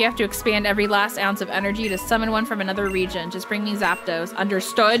 even if you have to expand every last ounce of energy to summon one from another region. Just bring me Zapdos.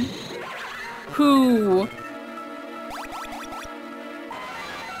 Understood? Who?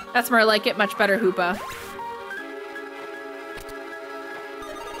 That's more like it. Much better, Hoopa.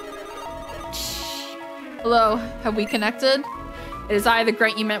 Hello, have we connected? It is I, the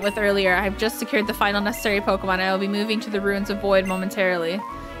grunt you met with earlier. I have just secured the final necessary Pokemon. I will be moving to the Ruins of Void momentarily.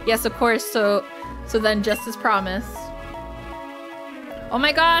 Yes, of course, so then just as promised. Oh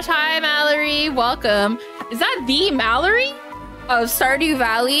my gosh, hi Mallory, welcome. Is that the Mallory of Stardew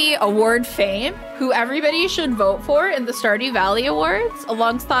Valley Award fame, who everybody should vote for in the Stardew Valley Awards,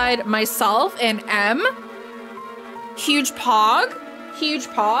 alongside myself and M? Huge Pog,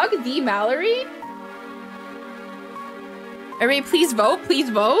 the Mallory? Everybody, please vote.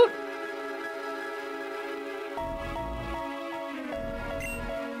 Please vote.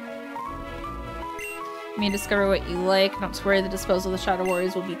 You may discover what you like. Not to worry, the disposal of the Shadow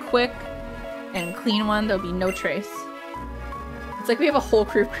Warriors will be quick and clean one. There'll be no trace. It's like we have a whole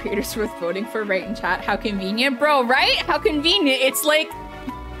crew of creators worth voting for right in chat. How convenient, bro, right? How convenient. It's like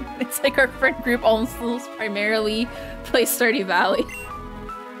our friend group almost primarily plays Stardew Valley.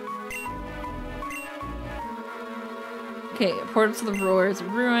 Okay, portal to the Roars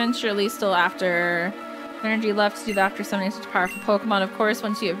of Ruin. Surely still after energy left to do that after summoning such powerful Pokemon. Of course,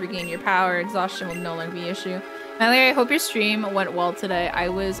 once you have regained your power, exhaustion will no longer be an issue. Mallory, I hope your stream went well today. I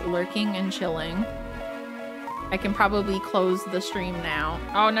was lurking and chilling. I can probably close the stream now.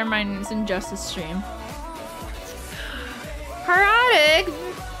 Oh, never mind. It's Injustice stream. Parodic!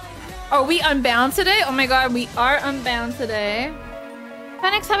 Oh, we Unbound today? Oh my god, we are Unbound today.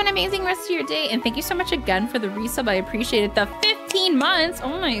 Phoenix, have an amazing rest of your day. And thank you so much again for the resub. I appreciate it. The 15 months.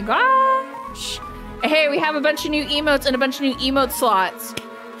 Oh my gosh. Hey, we have a bunch of new emotes and a bunch of new emote slots.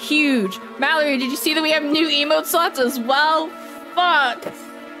 Huge. Mallory, did you see that we have new emote slots as well? Fuck.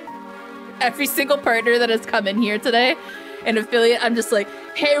 Every single partner that has come in here today, an affiliate, I'm just like,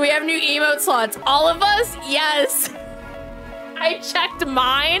 hey, we have new emote slots. All of us? Yes. I checked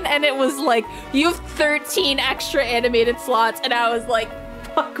mine and it was like, you have 13 extra animated slots. And I was like,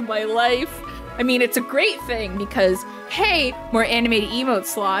 fuck my life. I mean, it's a great thing because, hey, more animated emote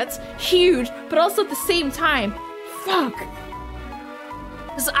slots, huge, but also at the same time, fuck.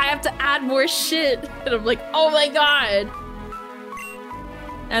 Because I have to add more shit. And I'm like, oh my god.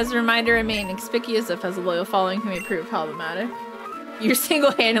 As a reminder, remain conspicuous if has a loyal following who may prove problematic. You're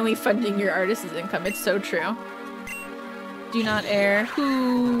single-handedly funding your artist's income. It's so true. Do not air.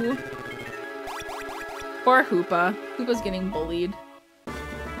 Who? Poor Hoopa. Hoopa's getting bullied.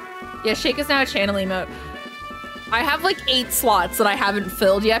 Yeah, Shake is now a channel emote. I have like 8 slots that I haven't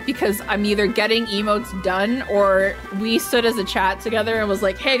filled yet because I'm either getting emotes done or we stood as a chat together and was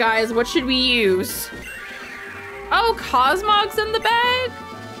like, hey guys, what should we use? Oh, Cosmog's in the bag?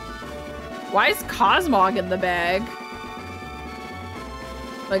 Why is Cosmog in the bag?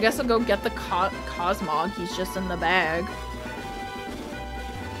 Well, I guess I'll go get the Cosmog. He's just in the bag.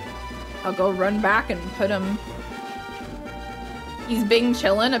 I'll go run back and put him. He's big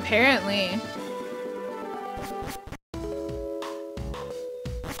chillin', apparently.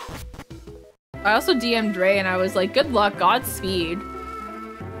 I also DM'd Dre and I was like, good luck, Godspeed.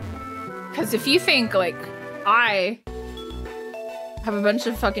 Because if you think, like, I have a bunch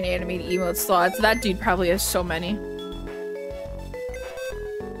of fucking animated emote slots, that dude probably has so many.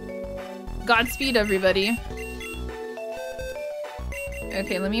 Godspeed, everybody.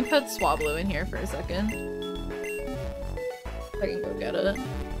 Okay, let me put Swablu in here for a second. I can go get it.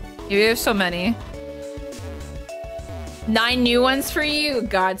 You have so many. 9 new ones for you?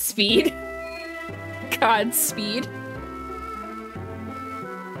 Godspeed. Godspeed.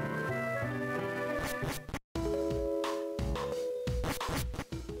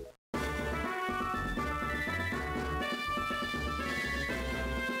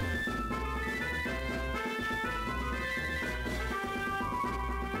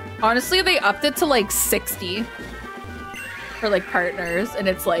 Honestly, they upped it to like 60 for like partners, and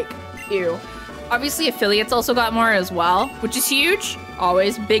it's like, ew. Obviously, affiliates also got more as well, which is huge.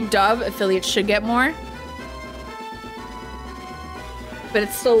 Always big dub. Affiliates should get more. But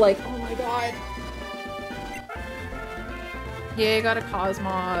it's still like, oh my god. Yeah, you got a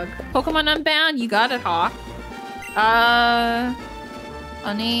Cosmog. Pokemon Unbound, you got it, Hawk. I'll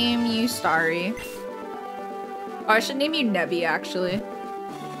name you Starry. Oh, I should name you Nebby, actually.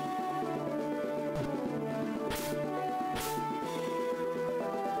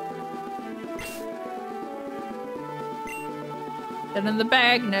 Get in the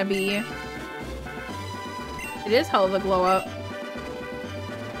bag, Nebby. It is hell of a glow up.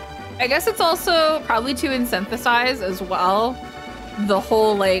 I guess it's also probably to synthesize as well the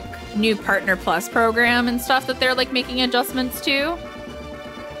whole like new Partner Plus program and stuff that they're like making adjustments to.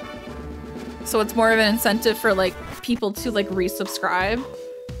 So it's more of an incentive for like people to like resubscribe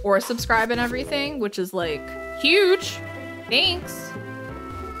or subscribe and everything, which is like huge. Thanks.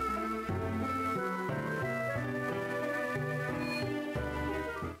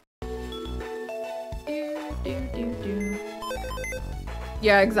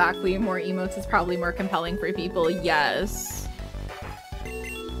 Yeah, exactly. More emotes is probably more compelling for people. Yes.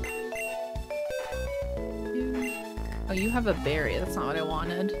 Oh, you have a berry. That's not what I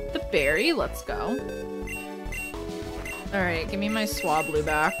wanted. The berry? Let's go. Alright, give me my Swablu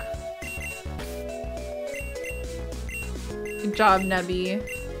back. Good job, Nebby.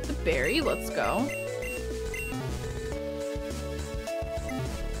 The berry? Let's go.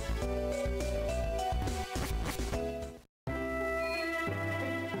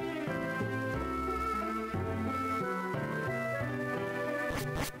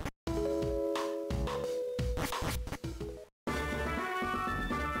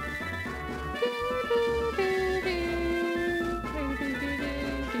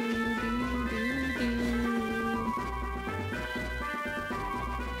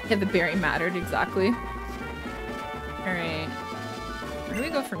 Yeah, the berry mattered, exactly. Alright. Where do we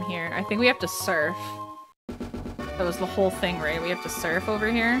go from here? I think we have to surf. That was the whole thing, right? We have to surf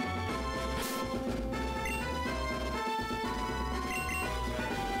over here.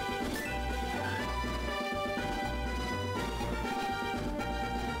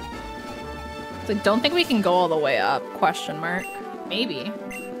 So I don't think we can go all the way up, question mark. Maybe.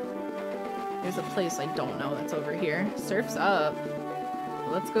 There's a place I don't know that's over here. Surf's up.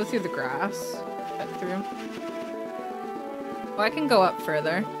 Let's go through the grass. Cut through. Oh, I can go up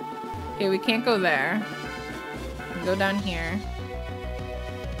further. Okay, we can't go there. We can go down here.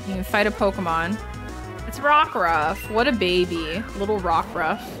 You can fight a Pokemon. It's Rockruff. What a baby. Little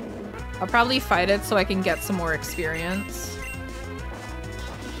Rockruff. I'll probably fight it so I can get some more experience.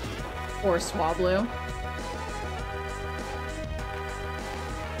 Or Swablu.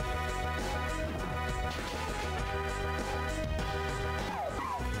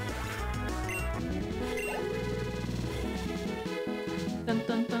 Dun,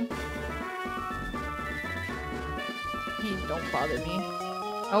 dun, dun. Hey, don't bother me.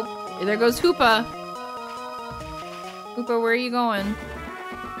 Oh, there goes Hoopa. Hoopa, where are you going?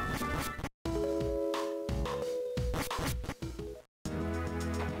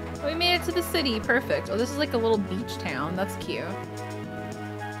 Oh, we made it to the city. Perfect. Oh, this is like a little beach town. That's cute.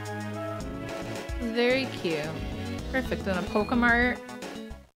 Very cute. Perfect. And a Pokemart.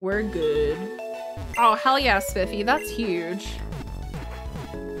 We're good. Oh, hell yeah, Spiffy. That's huge.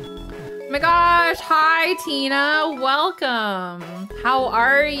 Oh my gosh, hi Tina, welcome. How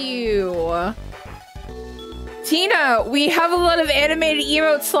are you? Tina, we have a lot of animated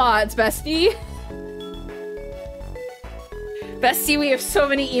emote slots, bestie. Bestie, we have so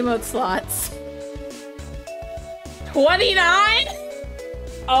many emote slots. 29?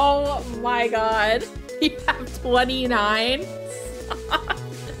 Oh my god, you have 29?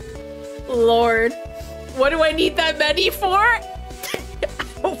 Lord, what do I need that many for?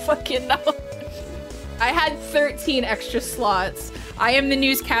 I don't fucking know. I had 13 extra slots. I am the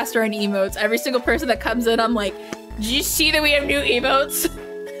newscaster on emotes. Every single person that comes in, I'm like, did you see that we have new emotes?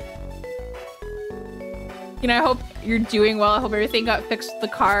 You know, I hope you're doing well. I hope everything got fixed with the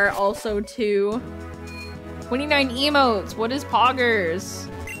car also too. 29 emotes. What is Poggers?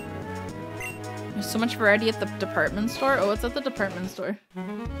 There's so much variety at the department store. Oh, it's at the department store.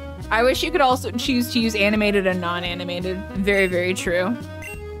 I wish you could also choose to use animated and non-animated. Very, very true.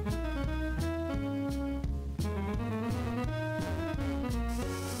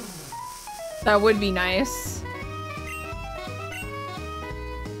 That would be nice.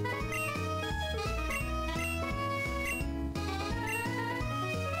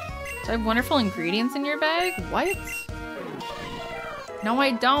 Do I have wonderful ingredients in your bag? What? No,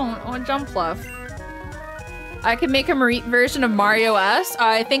 I don't. Oh, a Jumpluff. I could make a version of Mario S.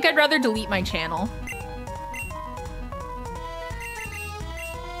 I think I'd rather delete my channel.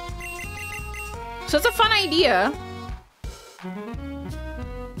 So it's a fun idea.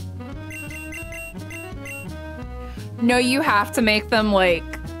 No, you have to make them like...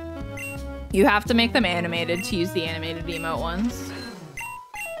 You have to make them animated to use the animated emote ones.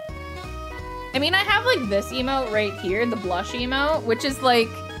 I mean, I have like this emote right here, the blush emote, which is like...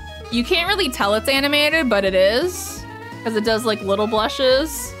 You can't really tell it's animated, but it is. Because it does like little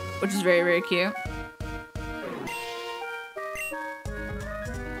blushes, which is very, very cute.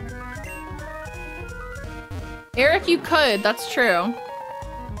 Eric, you could. That's true.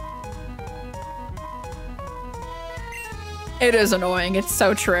 It is annoying. It's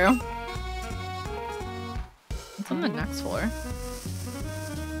so true. It's on the next floor.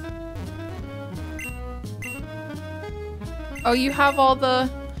 Oh, you have all the...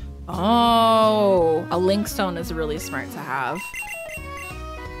 Oh, a link stone is really smart to have.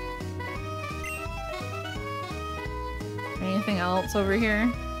 Anything else over here?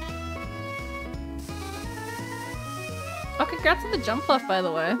 Oh, congrats on the jump left, by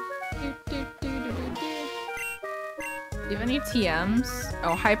the way. Do you have any TMs?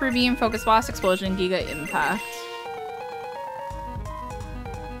 Oh, Hyper Beam, Focus Blast, Explosion, Giga Impact.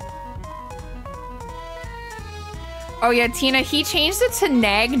 Oh yeah, Tina, he changed it to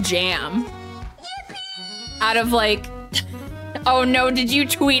Nag Jam. Out of like... Oh no, did you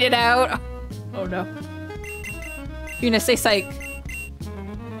tweet it out? Oh no. You're gonna say psych.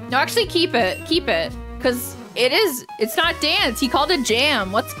 No, actually keep it. Keep it. Cause it's not dance. He called it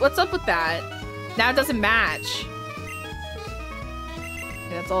jam. What's up with that? Now it doesn't match.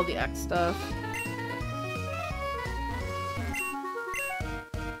 Okay, that's all the X stuff.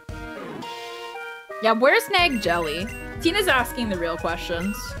 Yeah, where's Nag Jelly? Tina's asking the real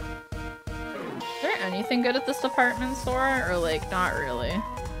questions. Is there anything good at this department store? Or like, not really?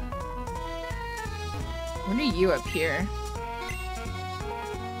 What are you up here?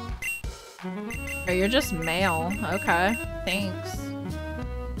 Oh, you're just male. Okay, thanks.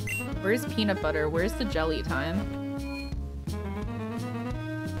 Where's peanut butter? Where's the jelly time?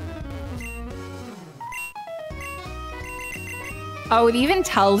 Oh, it even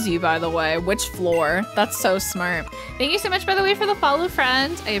tells you, by the way, which floor. That's so smart. Thank you so much, by the way, for the follow,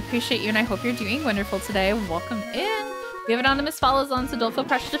 friend. I appreciate you, and I hope you're doing wonderful today. Welcome in. We have anonymous follows on, so don't feel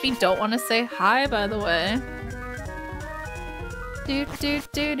pressured if you don't want to say hi, by the way. Do do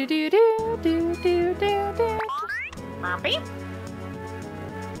do do do do do do do do. Mommy.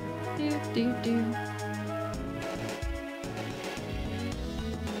 Do do do.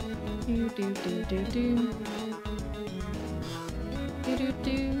 Do do do do do. Do do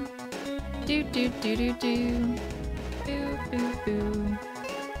do. Do do do do do. Boo boo boo.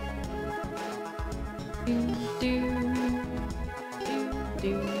 Do do. Do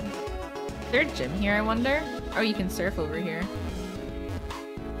do. Is there a gym here, I wonder? Oh, you can surf over here.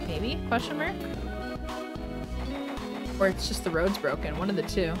 Maybe? Question mark? Or it's just the road's broken. One of the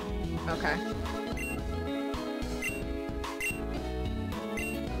two. Okay.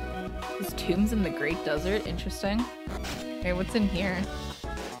 There's tombs in the Great Desert. Interesting. Okay, what's in here?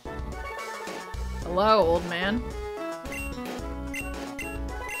 Hello, old man.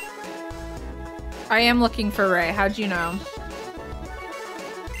 I am looking for Ray. How'd you know?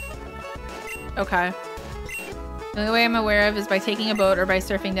 Okay. The only way I'm aware of is by taking a boat or by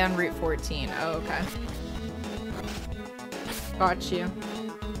surfing down Route 14. Oh, okay. Got you.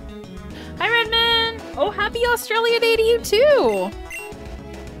 Hi, Redman! Oh, happy Australia Day to you, too!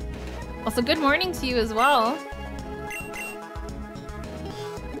 Also, good morning to you as well.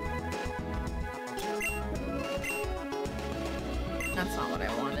 That's not what I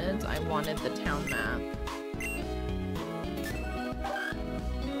wanted. I wanted the town map.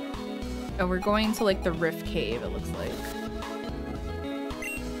 Oh, we're going to like the Rift Cave, it looks like.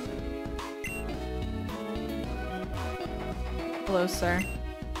 Hello, sir.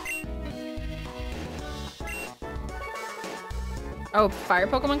 Oh, fire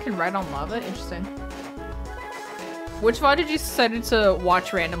Pokemon can ride on lava? Interesting. Which VOD did you decide to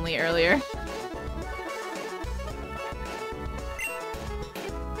watch randomly earlier?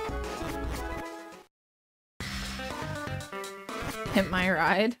 Pimp My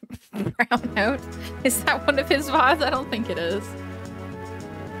Ride? Brown Out? Is that one of his VODs? I don't think it is.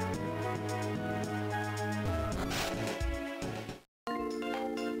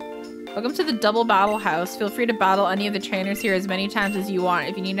 Welcome to the Double Battle House. Feel free to battle any of the trainers here as many times as you want.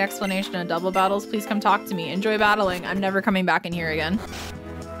 If you need an explanation on double battles, please come talk to me. Enjoy battling. I'm never coming back in here again.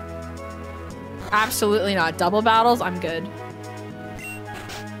 Absolutely not. Double battles? I'm good.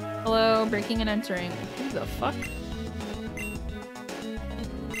 Hello, breaking and entering. Who the fuck?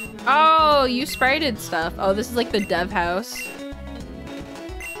 Oh, you sprited stuff. Oh, this is like the dev house.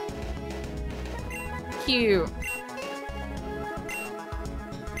 Cute.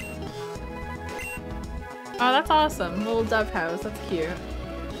 Oh, that's awesome. Little dev house. That's cute.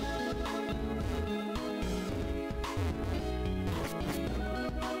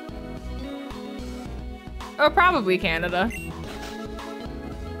 Oh, probably Canada.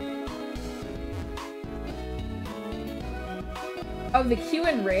 Oh, the Q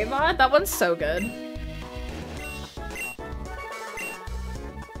and Ray VOD? That one's so good.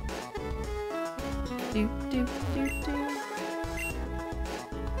 Do, do, do.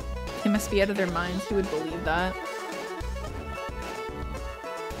 must be out of their minds. Who would believe that?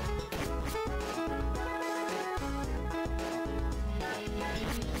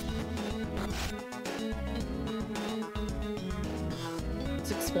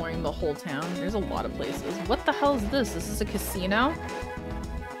 It's exploring the whole town. There's a lot of places. What the hell is this? This is a casino?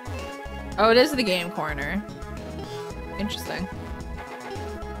 Oh, it is the game corner. Interesting.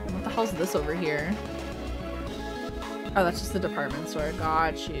 What the hell's this over here? Oh, that's just the department store.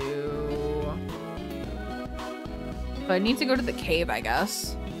 Got you. But I need to go to the cave, I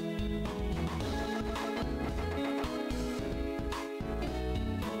guess.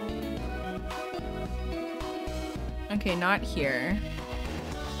 Okay, not here.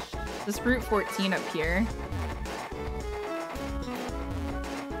 This Route 14 up here.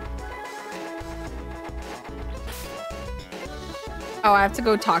 Oh, I have to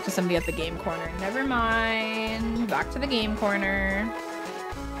go talk to somebody at the game corner. Never mind. Back to the game corner.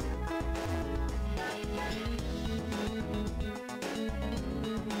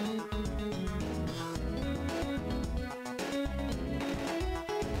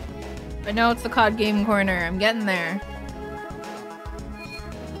 I know it's the COD game corner. I'm getting there.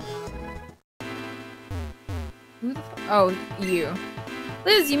 Who the oh, you.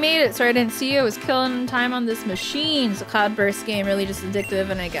 Liz, you made it. Sorry I didn't see you. I was killing time on this machine. It's a cloudburst game, really just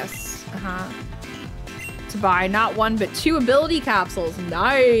addictive, and I guess, to buy not one, but 2 ability capsules.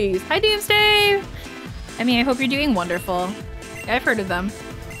 Nice. Hi, Doomsday. I mean, I hope you're doing wonderful. Yeah, I've heard of them.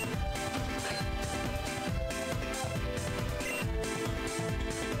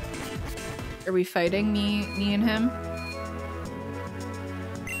 Are we fighting, me and him?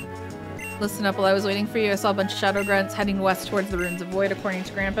 Listen up, while I was waiting for you, I saw a bunch of shadow grunts heading west towards the Ruins of Void. According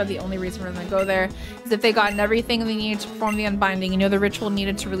to Grandpa, the only reason for them to go there is if they gotten everything they needed to perform the unbinding. You know, the ritual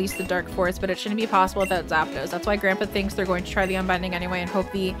needed to release the dark force, but it shouldn't be possible without Zapdos. That's why Grandpa thinks they're going to try the unbinding anyway and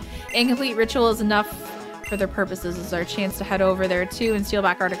hope the incomplete ritual is enough for their purposes. This is our chance to head over there too and steal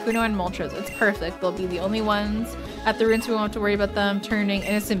back Articuno and Moltres. It's perfect. They'll be the only ones at the ruins. We won't have to worry about them turning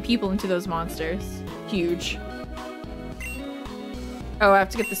innocent people into those monsters. Huge. Oh, I have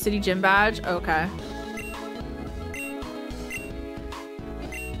to get the city gym badge? Okay.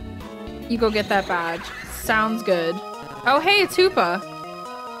 You go get that badge. Sounds good. Oh, hey, it's Hoopa.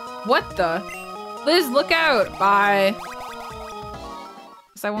 What the? Liz, look out. Bye.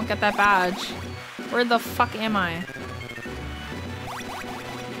 Guess I won't get that badge. Where the fuck am I?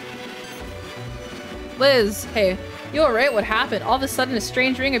 Liz, hey. You alright? What happened? All of a sudden a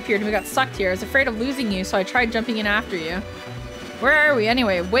strange ring appeared and we got sucked here. I was afraid of losing you, so I tried jumping in after you. Where are we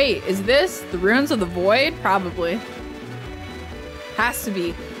anyway? Wait, is this the Ruins of the Void? Probably. Has to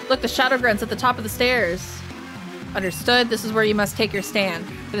be. Look, the shadow grunts at the top of the stairs. Understood. This is where you must take your stand.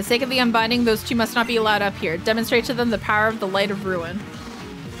 For the sake of the unbinding, those 2 must not be allowed up here. Demonstrate to them the power of the light of ruin.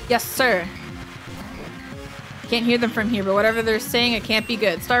 Yes, sir. Can't hear them from here, but whatever they're saying, it can't be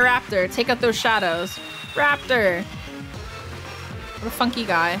good. Staraptor, take out those shadows. Raptor. What a funky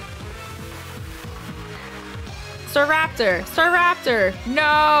guy. Staraptor! Staraptor!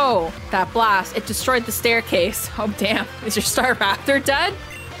 No! That blast, it destroyed the staircase. Oh damn, is your Staraptor dead?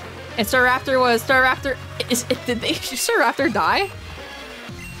 And Staraptor was Staraptor. Did Staraptor die?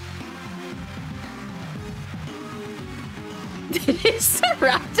 Did his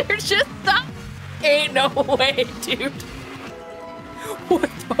Staraptor just die? Ain't no way, dude. What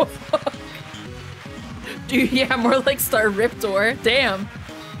the fuck? Dude, yeah, more like Staraptor. Damn.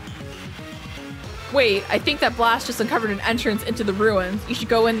 Wait, I think that blast just uncovered an entrance into the ruins. You should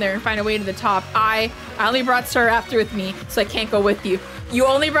go in there and find a way to the top. I only brought Staraptor with me, so I can't go with you. You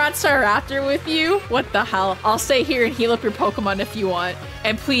only brought Staraptor with you? What the hell? I'll stay here and heal up your Pokemon if you want.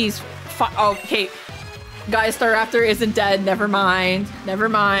 And please, okay. Guys, Staraptor isn't dead. Never mind. Never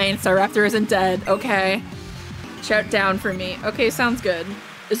mind. Staraptor isn't dead. Okay. Shout down for me. Okay, sounds good.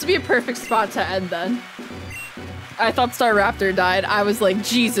 This would be a perfect spot to end then. I thought Staraptor died. I was like,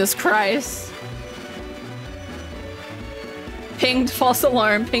 Jesus Christ. Pinged, false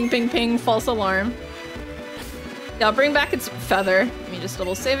alarm. Ping, ping, ping, false alarm. Yeah, I'll bring back its feather. Let me just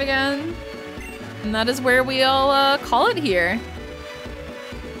double save again. And that is where we'll call it here.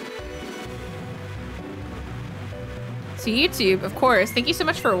 So YouTube, of course, thank you so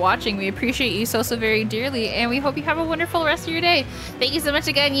much for watching. We appreciate you so very dearly, and we hope you have a wonderful rest of your day. Thank you so much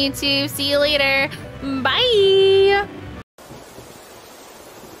again, YouTube. See you later. Bye!